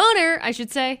 Yeah. Or boner, I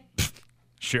should say.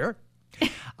 Sure.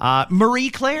 Marie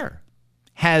Claire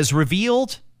has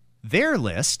revealed their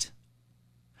list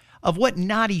of what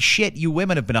naughty shit you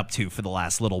women have been up to for the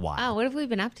last little while. Oh, what have we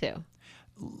been up to?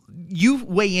 You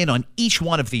weigh in on each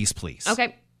one of these, please.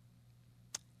 Okay.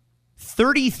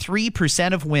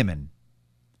 33% of women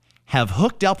have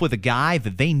hooked up with a guy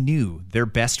that they knew their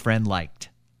best friend liked.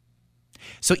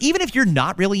 So even if you're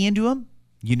not really into him,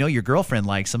 you know your girlfriend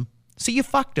likes him, so you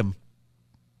fucked him.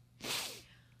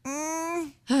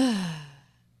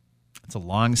 It's a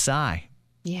long sigh.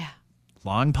 Yeah.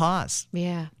 Long pause.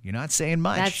 Yeah. You're not saying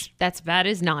much. That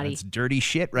is naughty. That's dirty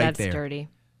shit right there. That's dirty.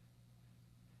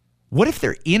 What if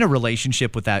they're in a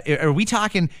relationship with that? Are we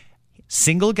talking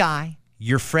single guy,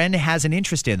 your friend has an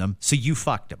interest in them, so you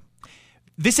fucked him?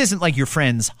 This isn't like your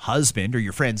friend's husband or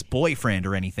your friend's boyfriend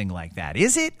or anything like that,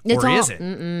 is it? Is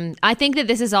it? I think that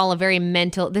this is all a very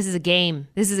mental, this is a game.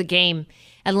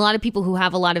 And a lot of people who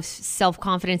have a lot of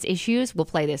self-confidence issues will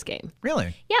play this game.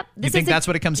 Really? Yep. You think that's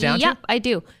what it comes down to? Yep, I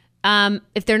do.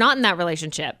 If they're not in that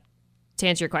relationship, to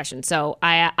answer your question. So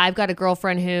I've got a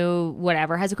girlfriend who,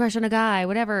 whatever, has a crush on a guy,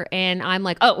 whatever. And I'm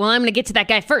like, oh, well, I'm going to get to that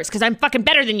guy first because I'm fucking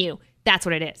better than you. That's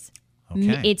what it is.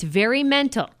 Okay. It's very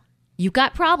mental. You've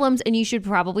got problems and you should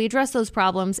probably address those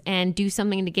problems and do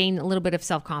something to gain a little bit of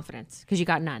self-confidence because you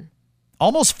got none.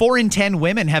 Almost 4 in 10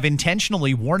 women have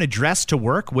intentionally worn a dress to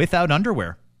work without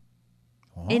underwear.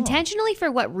 Oh. Intentionally for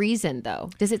what reason, though?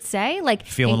 Does it say? Like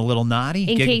feeling a little naughty?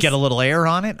 Get a little air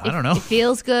on it? I don't know. It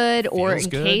feels good, or Feels in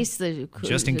good. case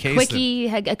Just in the case quickie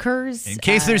occurs. In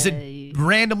case there's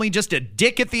randomly just a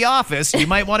dick at the office, you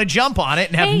might want to jump on it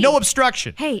and have no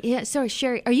obstruction. Hey, yeah, sorry,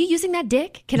 Sherry, are you using that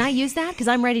dick? Can I use that? Because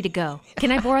I'm ready to go.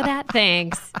 Can I borrow that?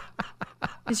 Thanks.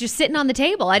 It's just sitting on the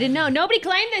table. I didn't know. Nobody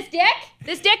claimed this dick?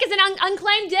 This dick is an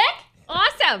unclaimed dick?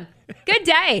 Awesome. Good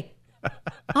day.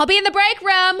 I'll be in the break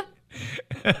room.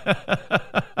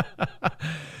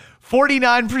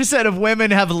 49% of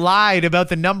women have lied about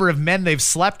the number of men they've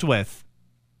slept with.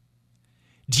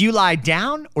 Do you lie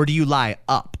down or do you lie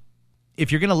up?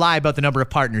 If you're going to lie about the number of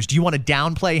partners, do you want to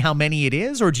downplay how many it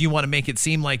is, or do you want to make it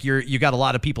seem like you got a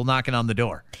lot of people knocking on the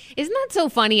door? Isn't that so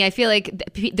funny? I feel like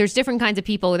there's different kinds of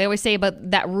people. They always say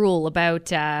about that rule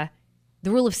about the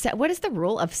rule of what is the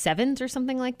rule of sevens or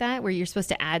something like that, where you're supposed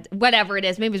to add whatever it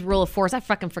is. Maybe it's rule of fours. I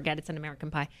fucking forget. It's an American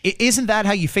Pie. Isn't that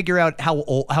how you figure out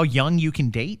how young you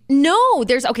can date? No,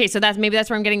 that's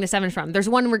where I'm getting the 7 from. There's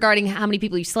one regarding how many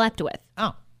people you slept with.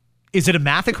 Oh. Is it a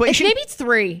math equation? Maybe it's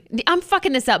 3. I'm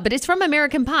fucking this up, but it's from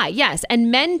American Pie. Yes.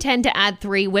 And men tend to add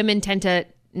 3. Women tend to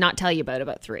not tell you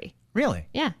about 3. Really?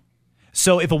 Yeah.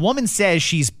 So if a woman says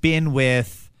she's been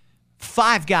with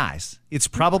 5 guys, it's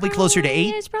probably closer to 8?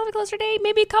 Yeah, it's probably closer to 8.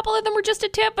 Maybe a couple of them were just a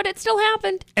tip, but it still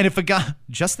happened. And if a guy,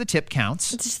 just the tip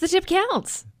counts. It's just the tip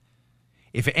counts.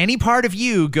 If any part of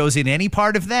you goes in any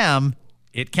part of them,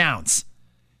 it counts.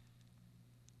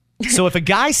 So if a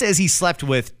guy says he slept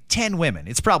with 10 women,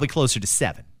 it's probably closer to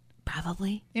 7.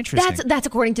 Probably. Interesting. That's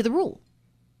according to the rule.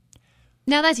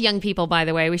 Now, that's young people, by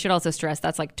the way. We should also stress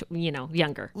that's like,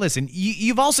 younger. Listen,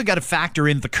 you've also got to factor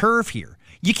in the curve here.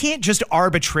 You can't just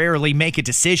arbitrarily make a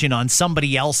decision on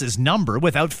somebody else's number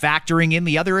without factoring in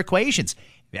the other equations.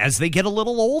 As they get a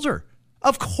little older,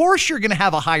 of course you're going to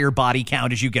have a higher body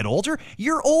count as you get older.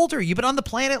 You're older. You've been on the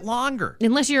planet longer.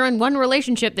 Unless you're in one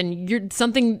relationship, then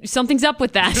something's up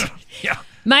with that. Yeah.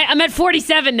 I'm at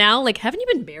 47 now. Like, haven't you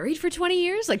been married for 20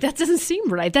 years? Like, that doesn't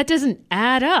seem right. That doesn't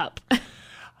add up.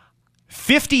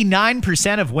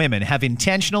 59% of women have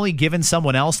intentionally given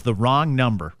someone else the wrong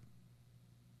number.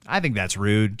 I think that's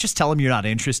rude. Just tell them you're not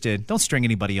interested. Don't string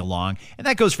anybody along. And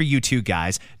that goes for you too,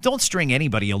 guys. Don't string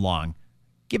anybody along.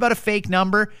 Give out a fake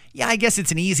number. Yeah, I guess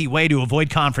it's an easy way to avoid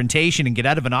confrontation and get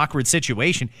out of an awkward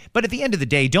situation. But at the end of the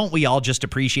day, don't we all just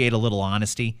appreciate a little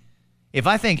honesty? If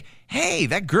I think, hey,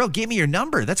 that girl gave me your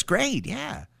number, that's great,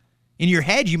 yeah. In your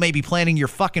head, you may be planning your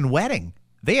fucking wedding.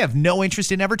 They have no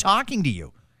interest in ever talking to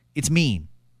you. It's mean.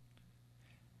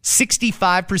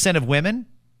 65% of women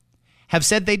have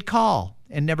said they'd call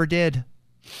and never did.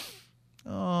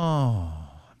 Oh,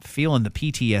 I'm feeling the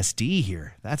PTSD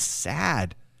here. That's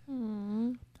sad.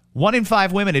 1 in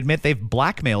 5 women admit they've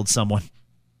blackmailed someone.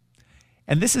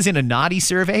 And this is in a naughty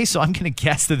survey, so I'm going to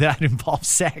guess that involves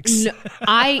sex. No,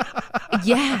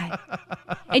 yeah.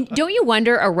 And don't you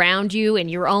wonder around you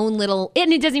and your own little,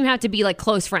 and it doesn't even have to be like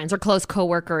close friends or close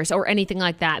coworkers or anything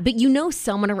like that, but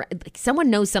someone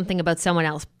knows something about someone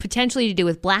else, potentially to do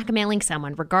with blackmailing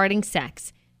someone regarding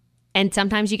sex. And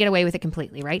sometimes you get away with it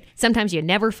completely, right? Sometimes you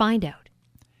never find out.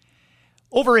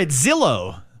 Over at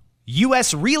Zillow,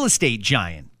 U.S. real estate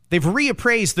giant, they've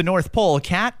reappraised the North Pole,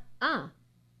 Kat.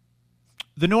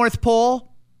 The North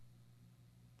Pole,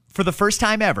 for the first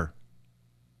time ever.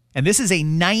 And this is a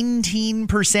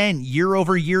 19%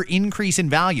 year-over-year increase in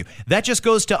value. That just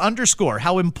goes to underscore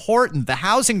how important the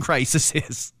housing crisis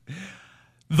is.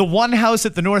 The one house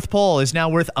at the North Pole is now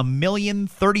worth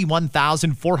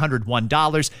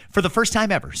 $1,031,401 for the first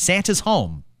time ever. Santa's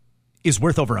home is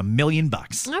worth over $1 million.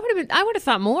 I would have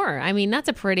thought more. I mean, that's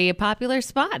a pretty popular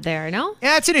spot there, no?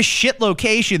 Yeah, it's in a shit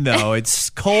location, though. It's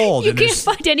cold. You can't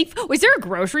find any. Was there a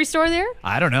grocery store there?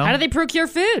 I don't know. How do they procure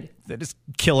food? They just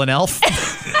kill an elf.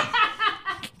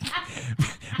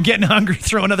 Getting hungry,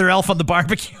 throw another elf on the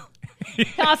barbecue.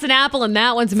 Toss an apple in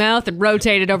that one's mouth and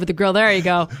rotate it over the grill. There you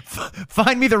go.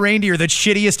 Find me the reindeer that's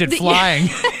shittiest at flying.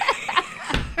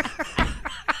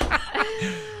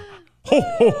 Ho,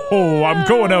 ho, ho, I'm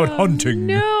going out hunting.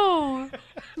 No.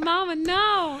 Mama,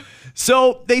 no.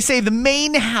 So they say the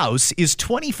main house is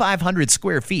 2,500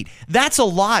 square feet. That's a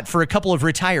lot for a couple of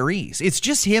retirees. It's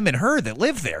just him and her that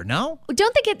live there, no?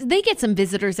 Don't they get some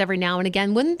visitors every now and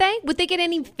again, wouldn't they? Would they get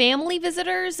any family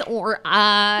visitors or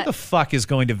Who the fuck is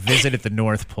going to visit at the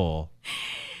North Pole?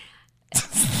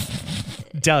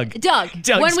 Doug. Doug's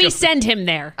when we send him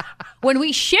there. When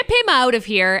we ship him out of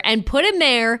here and put him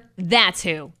there, that's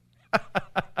who.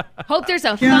 Hope there's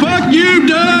a Fuck you,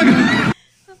 Doug!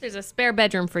 There's a spare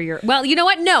bedroom for your... Well, you know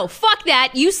what? No, fuck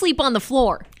that. You sleep on the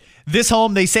floor. This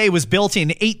home, they say, was built in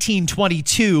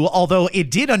 1822, although it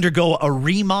did undergo a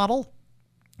remodel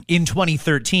in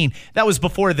 2013. That was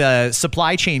before the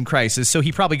supply chain crisis, so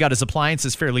he probably got his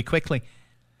appliances fairly quickly.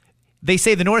 They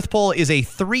say the North Pole is a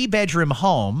 3-bedroom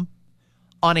home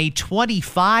on a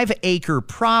 25-acre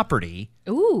property.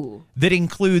 Ooh. That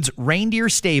includes reindeer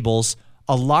stables,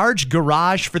 a large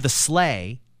garage for the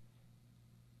sleigh,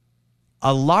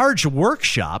 a large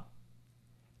workshop,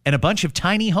 and a bunch of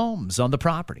tiny homes on the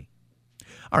property.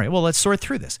 All right, well, let's sort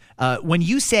through this. When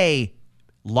you say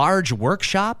large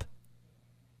workshop,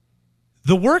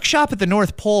 the workshop at the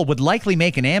North Pole would likely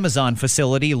make an Amazon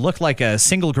facility look like a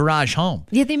single garage home.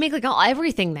 Yeah, they make like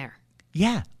everything there.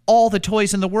 Yeah, all the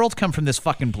toys in the world come from this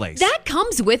fucking place. That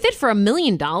comes with it for $1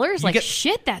 million? Like,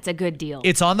 shit, that's a good deal.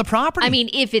 It's on the property. I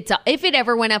mean, if it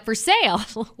ever went up for sale,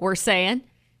 we're saying...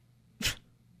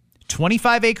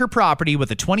 25-acre property with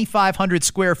a 2,500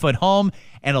 square foot home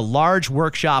and a large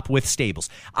workshop with stables.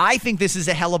 I think this is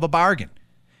a hell of a bargain.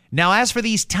 Now, as for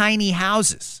these tiny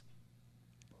houses,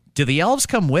 do the elves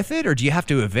come with it or do you have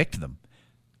to evict them?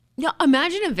 No,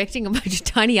 imagine evicting a bunch of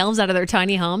tiny elves out of their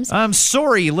tiny homes. I'm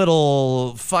sorry,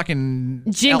 little fucking...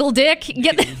 Jingle Dick.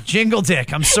 Jingle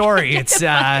Dick, I'm sorry. It's,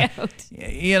 I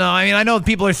know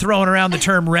people are throwing around the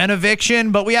term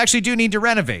renoviction, but we actually do need to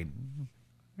renovate.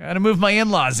 Gotta move my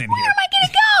in-laws in here. Where am I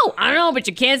gonna go? I don't know, but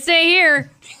you can't stay here.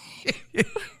 I have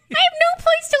no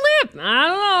place to live. I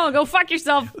don't know. Go fuck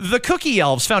yourself. The cookie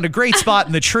elves found a great spot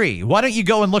in the tree. Why don't you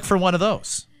go and look for one of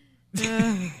those?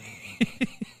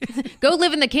 Go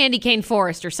live in the candy cane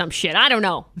forest or some shit. I don't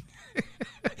know.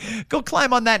 Go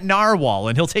climb on that narwhal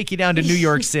and he'll take you down to New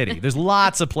York City. There's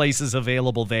lots of places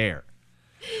available there.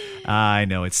 I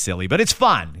know it's silly, but it's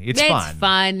fun. It's fun. It's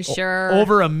fun, sure.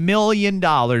 Over $1 million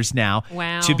now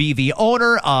to be the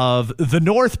owner of the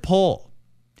North Pole.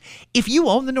 If you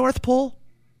own the North Pole,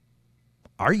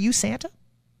 are you Santa?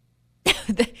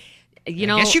 I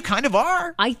guess you kind of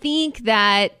are. I think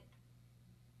that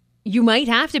you might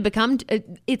have to become,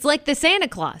 it's like the Santa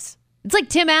Claus. It's like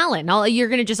Tim Allen. You're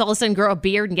going to just all of a sudden grow a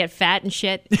beard and get fat and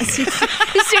shit. As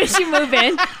soon as you move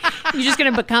in, you're just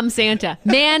going to become Santa.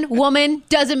 Man, woman,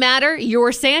 doesn't matter.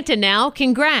 You're Santa now.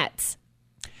 Congrats.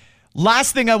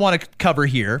 Last thing I want to cover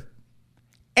here.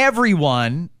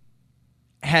 Everyone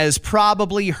has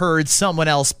probably heard someone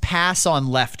else pass on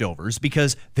leftovers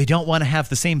because they don't want to have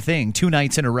the same thing 2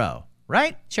 nights in a row,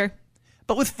 right? Sure.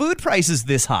 But with food prices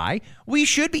this high, we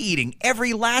should be eating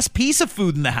every last piece of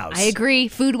food in the house. I agree.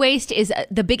 Food waste is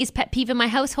the biggest pet peeve in my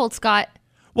household, Scott.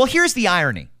 Well, here's the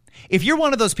irony. If you're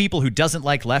one of those people who doesn't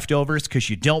like leftovers because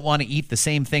you don't want to eat the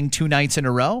same thing 2 nights in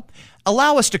a row,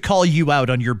 allow us to call you out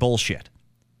on your bullshit.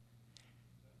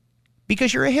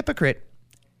 Because you're a hypocrite.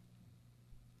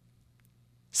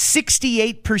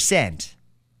 68%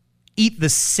 eat the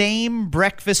same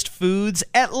breakfast foods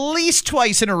at least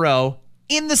twice in a row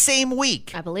in the same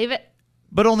week. I believe it.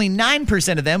 But only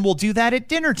 9% of them will do that at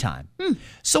dinner time.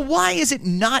 So why is it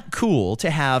not cool to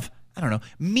have,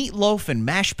 meatloaf and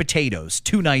mashed potatoes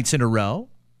 2 nights in a row,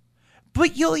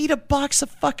 but you'll eat a box of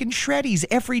fucking Shreddies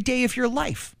every day of your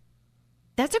life?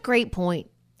 That's a great point.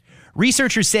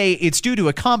 Researchers say it's due to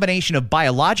a combination of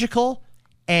biological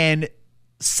and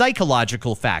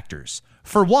psychological factors.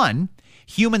 For one,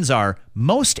 humans are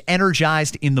most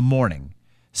energized in the morning.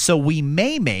 So we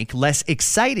may make less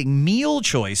exciting meal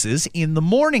choices in the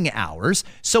morning hours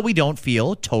so we don't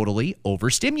feel totally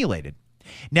overstimulated.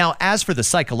 Now, as for the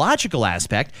psychological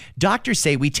aspect, doctors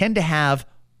say we tend to have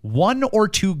 1 or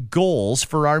 2 goals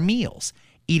for our meals: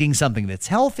 eating something that's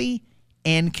healthy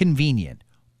and convenient,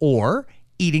 or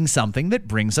eating something that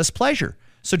brings us pleasure.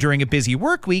 So during a busy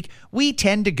work week, we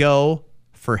tend to go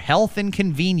for health and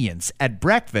convenience at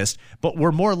breakfast, but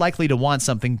we're more likely to want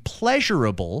something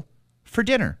pleasurable for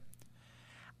dinner.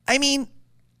 I mean,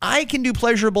 I can do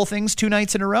pleasurable things 2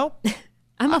 nights in a row.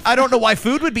 I don't know why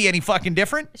food would be any fucking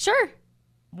different. Sure.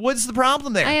 What's the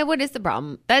problem there? What is the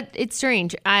problem? It's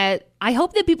strange. I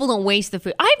hope that people don't waste the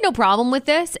food. I have no problem with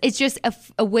this. It's just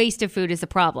a waste of food is the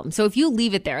problem. So if you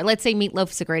leave it there, let's say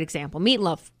meatloaf is a great example.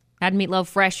 Meatloaf. Had meatloaf,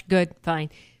 fresh, good,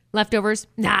 fine. Leftovers?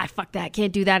 Nah, fuck that.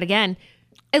 Can't do that again.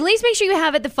 At least make sure you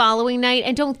have it the following night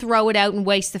and don't throw it out and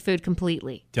waste the food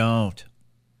completely. Don't.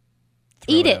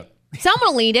 Eat it.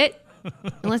 Someone will eat it.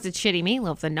 Unless it's shitty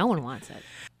meatloaf, then no one wants it.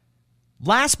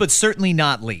 Last but certainly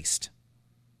not least,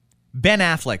 Ben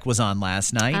Affleck was on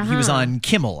last night. He was on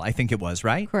Kimmel, I think it was,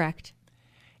 right? Correct.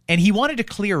 And he wanted to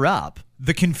clear up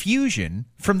the confusion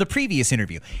from the previous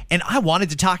interview. And I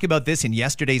wanted to talk about this in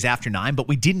yesterday's After 9, but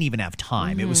we didn't even have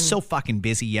time. It was so fucking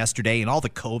busy yesterday and all the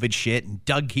COVID shit, and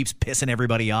Doug keeps pissing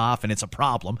everybody off, and it's a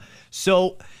problem.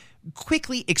 So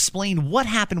quickly explain what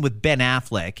happened with Ben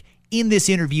Affleck in this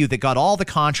interview that got all the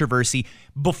controversy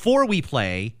before we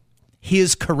play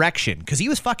his correction, because he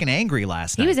was fucking angry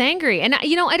last night. He was angry. And,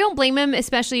 I don't blame him,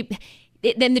 especially...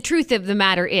 Then the truth of the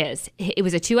matter is, it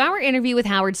was a 2-hour interview with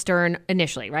Howard Stern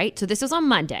initially, right? So this was on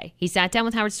Monday. He sat down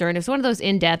with Howard Stern. It was one of those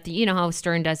in-depth, you know how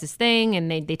Stern does his thing,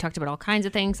 and they talked about all kinds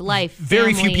of things, life,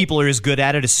 Very family. few people are as good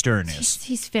at it as Stern is.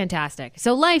 He's fantastic.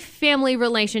 So life, family,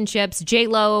 relationships,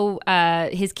 J-Lo,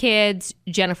 his kids,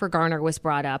 Jennifer Garner was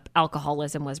brought up,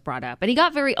 alcoholism was brought up. And he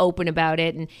got very open about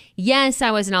it. And yes,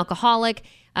 I was an alcoholic.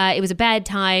 It was a bad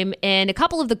time, and a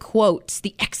couple of the quotes,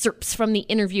 the excerpts from the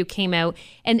interview came out,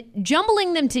 and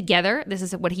jumbling them together, this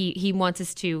is what he wants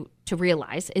us to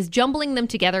realize, is jumbling them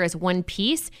together as one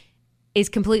piece is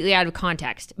completely out of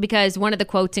context, because one of the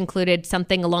quotes included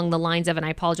something along the lines of, and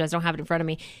I apologize, I don't have it in front of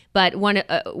me, but one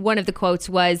of the quotes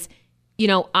was,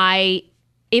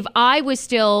 if I was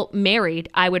still married,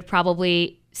 I would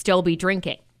probably still be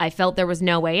drinking. I felt there was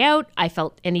no way out.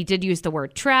 And he did use the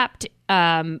word trapped.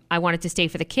 I wanted to stay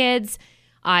for the kids.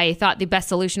 I thought the best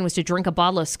solution was to drink a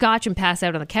bottle of scotch and pass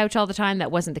out on the couch all the time.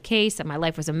 That wasn't the case, and my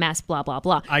life was a mess, blah, blah,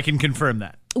 blah. I can confirm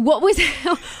that. What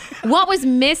was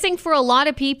missing for a lot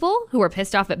of people who were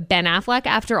pissed off at Ben Affleck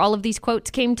after all of these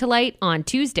quotes came to light on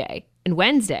Tuesday and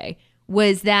Wednesday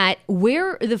was that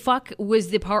where the fuck was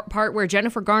the part where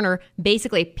Jennifer Garner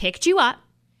basically picked you up,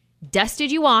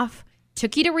 dusted you off,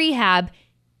 took you to rehab,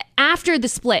 after the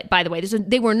split, by the way.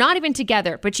 They were not even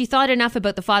together, but she thought enough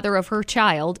about the father of her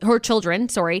children,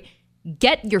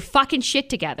 get your fucking shit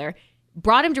together,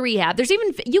 brought him to rehab.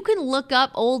 You can look up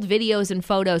old videos and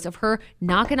photos of her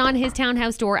knocking on his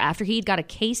townhouse door after he'd got a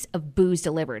case of booze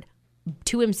delivered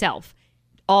to himself,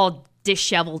 all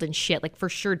disheveled and shit, like for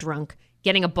sure drunk,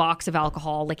 getting a box of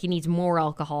alcohol, like he needs more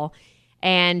alcohol.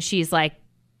 And she's like,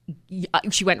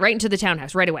 she went right into the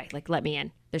townhouse right away. Like, let me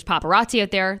in. There's paparazzi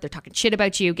out there. They're talking shit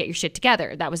about you. Get your shit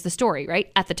together. That was the story, right?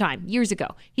 At the time, years ago.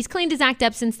 He's cleaned his act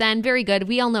up since then. Very good.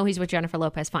 We all know he's with Jennifer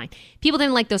Lopez. Fine. People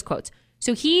didn't like those quotes.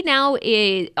 So he now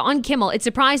is on Kimmel. It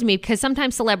surprised me because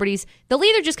sometimes celebrities, they'll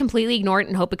either just completely ignore it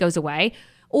and hope it goes away,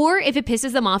 or if it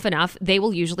pisses them off enough, they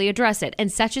will usually address it.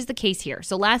 And such is the case here.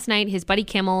 So last night, his buddy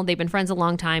Kimmel, they've been friends a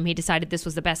long time. He decided this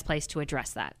was the best place to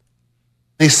address that.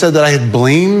 They said that I had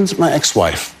blamed my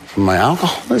ex-wife for my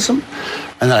alcoholism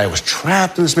and that I was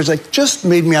trapped in this marriage. Like, just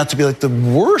made me out to be like the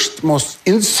worst, most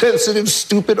insensitive,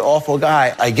 stupid, awful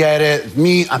guy. I get it.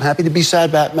 Me, I'm happy to be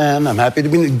sad Batman. I'm happy to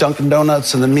be Dunkin'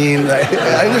 Donuts and the meme.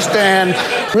 I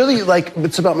understand. Really, like,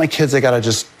 it's about my kids. I got to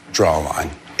just draw a line.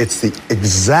 It's the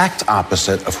exact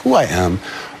opposite of who I am,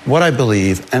 what I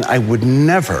believe, and I would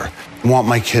never want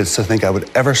my kids to think I would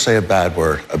ever say a bad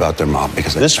word about their mom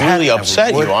because this really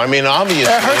upset you. I mean,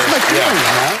 obviously. It hurts my feelings,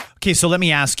 man. Okay, so let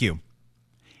me ask you.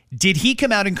 Did he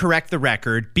come out and correct the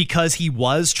record because he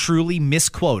was truly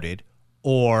misquoted,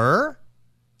 or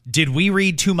did we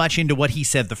read too much into what he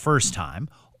said the first time,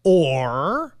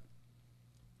 or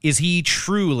is he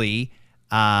truly,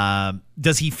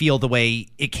 does he feel the way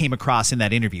it came across in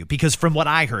that interview? Because from what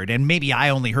I heard, and maybe I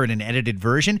only heard an edited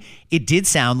version, it did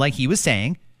sound like he was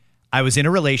saying, I was in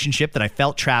a relationship that I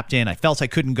felt trapped in. I felt I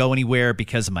couldn't go anywhere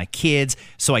because of my kids,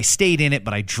 so I stayed in it,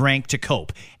 but I drank to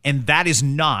cope. And that is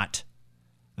not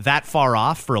that far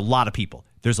off for a lot of people.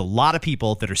 There's a lot of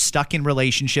people that are stuck in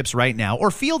relationships right now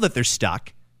or feel that they're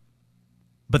stuck,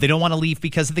 but they don't want to leave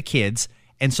because of the kids,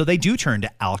 and so they do turn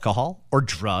to alcohol or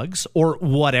drugs or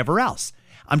whatever else.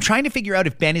 I'm trying to figure out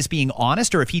if Ben is being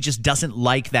honest or if he just doesn't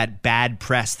like that bad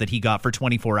press that he got for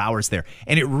 24 hours there.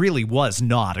 And it really was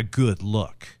not a good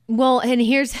look. Well, and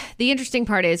here's the interesting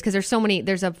part is, because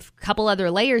there's a couple other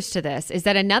layers to this, is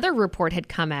that another report had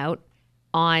come out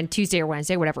on Tuesday or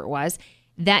Wednesday, whatever it was,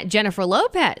 that Jennifer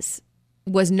Lopez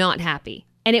was not happy.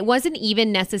 And it wasn't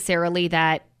even necessarily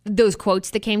that those quotes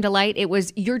that came to light. It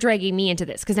was, you're dragging me into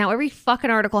this, because now every fucking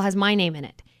article has my name in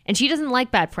it. And she doesn't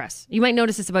like bad press. You might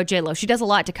notice this about J-Lo. She does a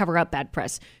lot to cover up bad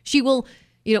press. She will,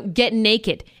 get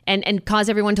naked and cause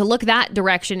everyone to look that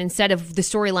direction instead of the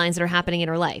storylines that are happening in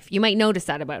her life. You might notice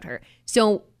that about her.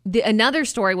 So another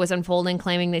story was unfolding,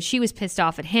 claiming that she was pissed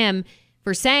off at him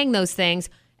for saying those things,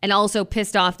 and also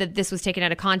pissed off that this was taken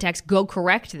out of context. Go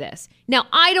correct this. Now,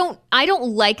 I don't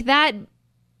like that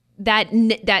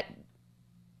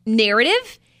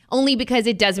narrative, only because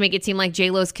it does make it seem like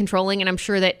J-Lo's controlling, and I'm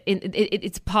sure that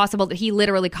it's possible that he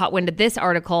literally caught wind of this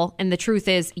article, and the truth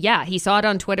is, yeah, he saw it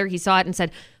on Twitter, he saw it and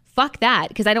said, fuck that,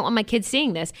 because I don't want my kids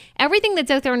seeing this. Everything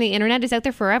that's out there on the internet is out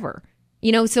there forever.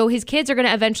 So his kids are going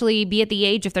to eventually be at the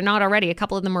age, if they're not already, a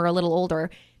couple of them are a little older.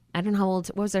 I don't know how old,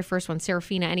 what was their first one?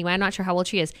 Serafina. Anyway, I'm not sure how old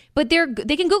she is, but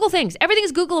they can Google things. Everything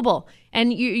is Googleable,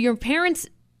 and your parents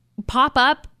pop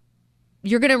up,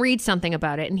 you're going to read something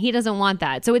about it, and he doesn't want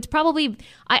that. So it's probably,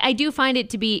 I do find it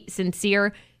to be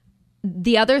sincere.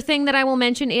 The other thing that I will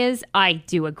mention is, I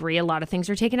do agree a lot of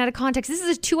things are taken out of context. This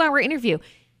is a 2-hour interview.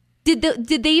 Did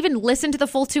they even listen to the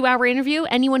full 2-hour interview?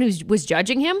 Anyone who was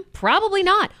judging him? Probably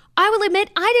not. I will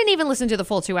admit, I didn't even listen to the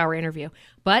full 2-hour interview.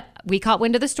 But we caught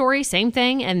wind of the story, same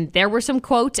thing, and there were some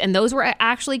quotes, and those were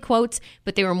actually quotes,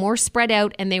 but they were more spread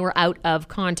out, and they were out of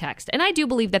context. And I do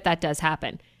believe that does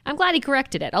happen. I'm glad he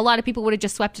corrected it. A lot of people would have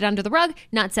just swept it under the rug,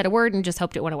 not said a word, and just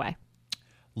hoped it went away.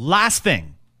 Last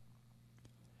thing.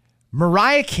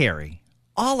 Mariah Carey,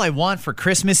 All I Want for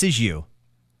Christmas Is You.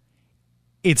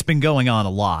 It's been going on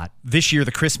a lot. This year,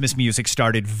 the Christmas music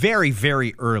started very,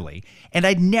 very early, and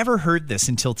I'd never heard this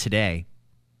until today.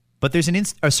 But there's an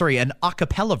a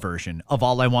cappella version of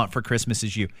All I Want for Christmas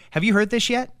Is You. Have you heard this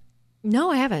yet?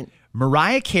 No, I haven't.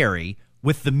 Mariah Carey,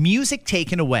 with the music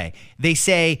taken away. They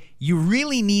say you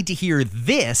really need to hear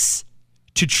this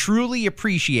to truly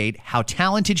appreciate how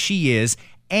talented she is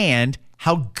and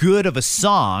how good of a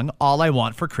song All I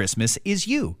Want for Christmas Is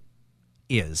You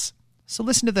is. So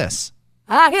listen to this.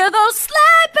 I hear those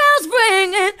sleigh bells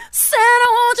ringing. Santa,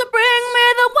 won't you bring me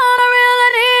the one I really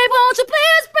need? Won't you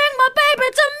please bring my baby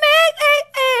to me?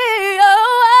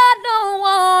 Oh, I don't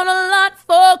want a lot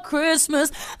for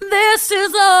Christmas. This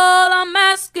is all I'm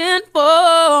asking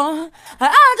for.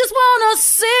 I just want to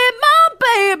see my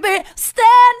baby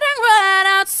standing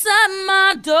right outside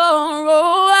my door.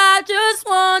 Oh, I just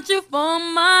want you for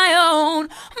my own,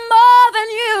 more than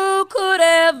you could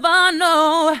ever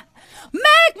know.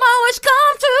 Make my wish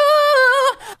come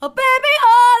true. Oh, baby,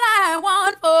 all I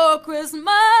want for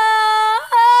Christmas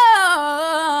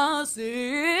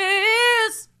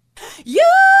is you.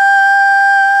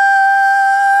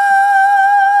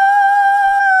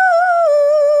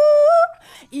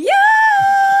 You.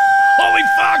 Holy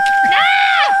fuck.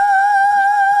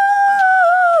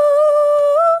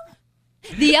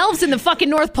 The elves in the fucking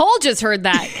North Pole just heard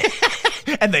that.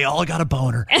 And they all got a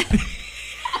boner.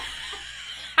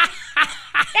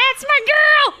 That's my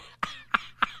girl!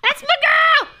 That's my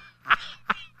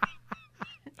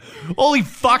girl! Holy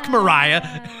fuck, Mariah.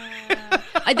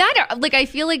 I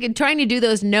feel like trying to do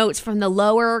those notes from the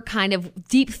lower kind of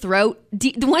deep throat,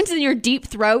 the ones in your deep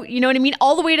throat, you know what I mean?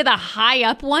 All the way to the high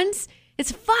up ones.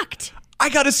 It's fucked. I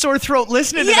got a sore throat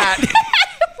listening to that.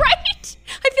 Right?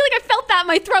 I feel like I felt that in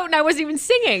my throat and I wasn't even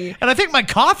singing. And I think my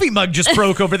coffee mug just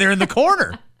broke over there in the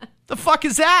corner. The fuck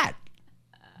is that?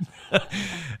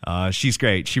 She's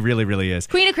great. She really, really is.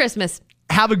 Queen of Christmas.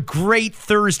 Have a great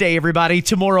Thursday, everybody.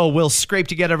 Tomorrow we'll scrape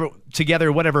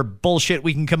together whatever bullshit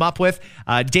we can come up with.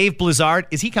 Dave Blizzard,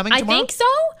 is he coming tomorrow? I think so.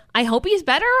 I hope he's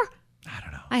better. I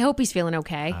don't know. I hope he's feeling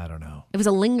okay. I don't know. It was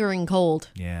a lingering cold.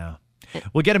 Yeah.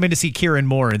 We'll get him in to see Kieran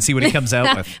Moore and see what he comes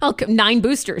out with. 9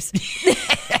 boosters.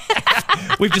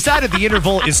 We've decided the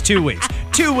interval is 2 weeks.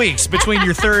 2 weeks between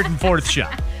your third and fourth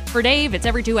shot. For Dave, it's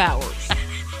every 2 hours.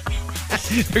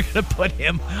 They're going to put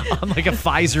him on like a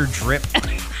Pfizer drip.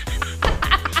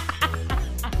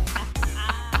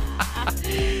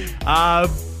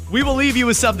 We will leave you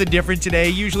with something different today.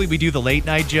 Usually we do the late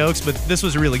night jokes, but this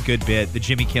was a really good bit that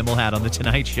Jimmy Kimmel had on The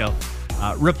Tonight Show.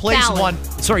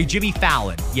 Jimmy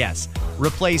Fallon. Yes.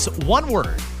 Replace one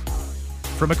word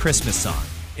from a Christmas song.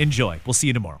 Enjoy. We'll see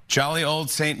you tomorrow. Jolly old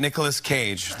St. Nicholas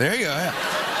Cage. There you go. Yeah.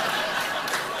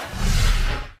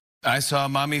 I saw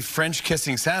Mommy French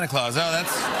kissing Santa Claus. Oh,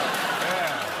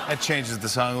 that changes the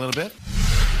song a little bit.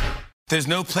 There's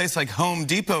no place like Home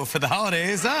Depot for the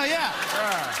holidays. Oh, yeah.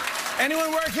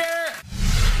 Anyone work here?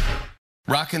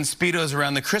 Rockin' Speedos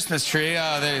around the Christmas tree.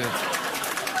 Oh, there you go.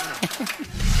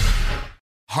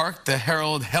 Hark the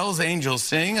herald Hell's Angels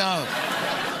sing. Oh.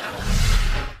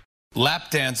 Lap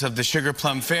dance of the Sugar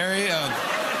Plum Fairy.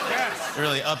 Oh. They're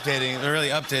really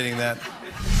updating that.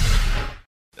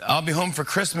 I'll be home for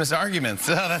Christmas arguments.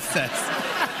 Oh, that's nice.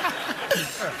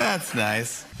 That's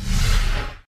nice.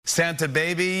 Santa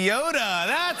Baby Yoda.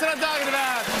 That's what I'm talking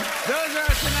about. Those are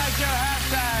our Tonight Show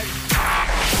hashtags.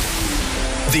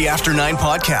 The After 9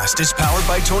 podcast is powered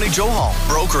by Tony Johal,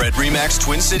 broker at RE/MAX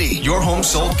Twin City. Your home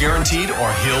sold guaranteed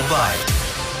or he'll buy it.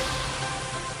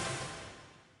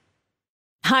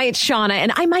 Hi, it's Shauna,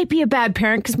 and I might be a bad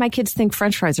parent because my kids think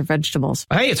French fries are vegetables.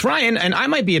 Hey, it's Ryan, and I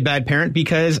might be a bad parent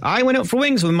because I went out for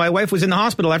wings when my wife was in the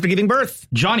hospital after giving birth.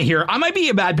 Johnny here. I might be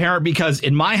a bad parent because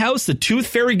in my house, the tooth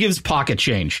fairy gives pocket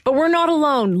change. But we're not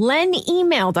alone. Len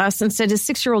emailed us and said his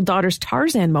 6-year-old daughter's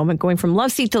Tarzan moment going from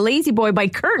love seat to lazy boy by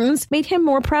curtains made him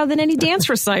more proud than any dance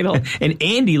recital. And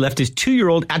Andy left his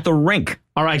 2-year-old at the rink.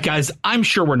 All right, guys, I'm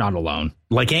sure we're not alone.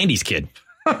 Like Andy's kid.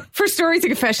 For stories and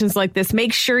confessions like this,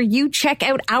 make sure you check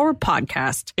out our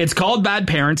podcast. It's called Bad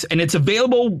Parents, and it's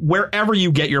available wherever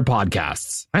you get your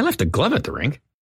podcasts. I left a glove at the rink.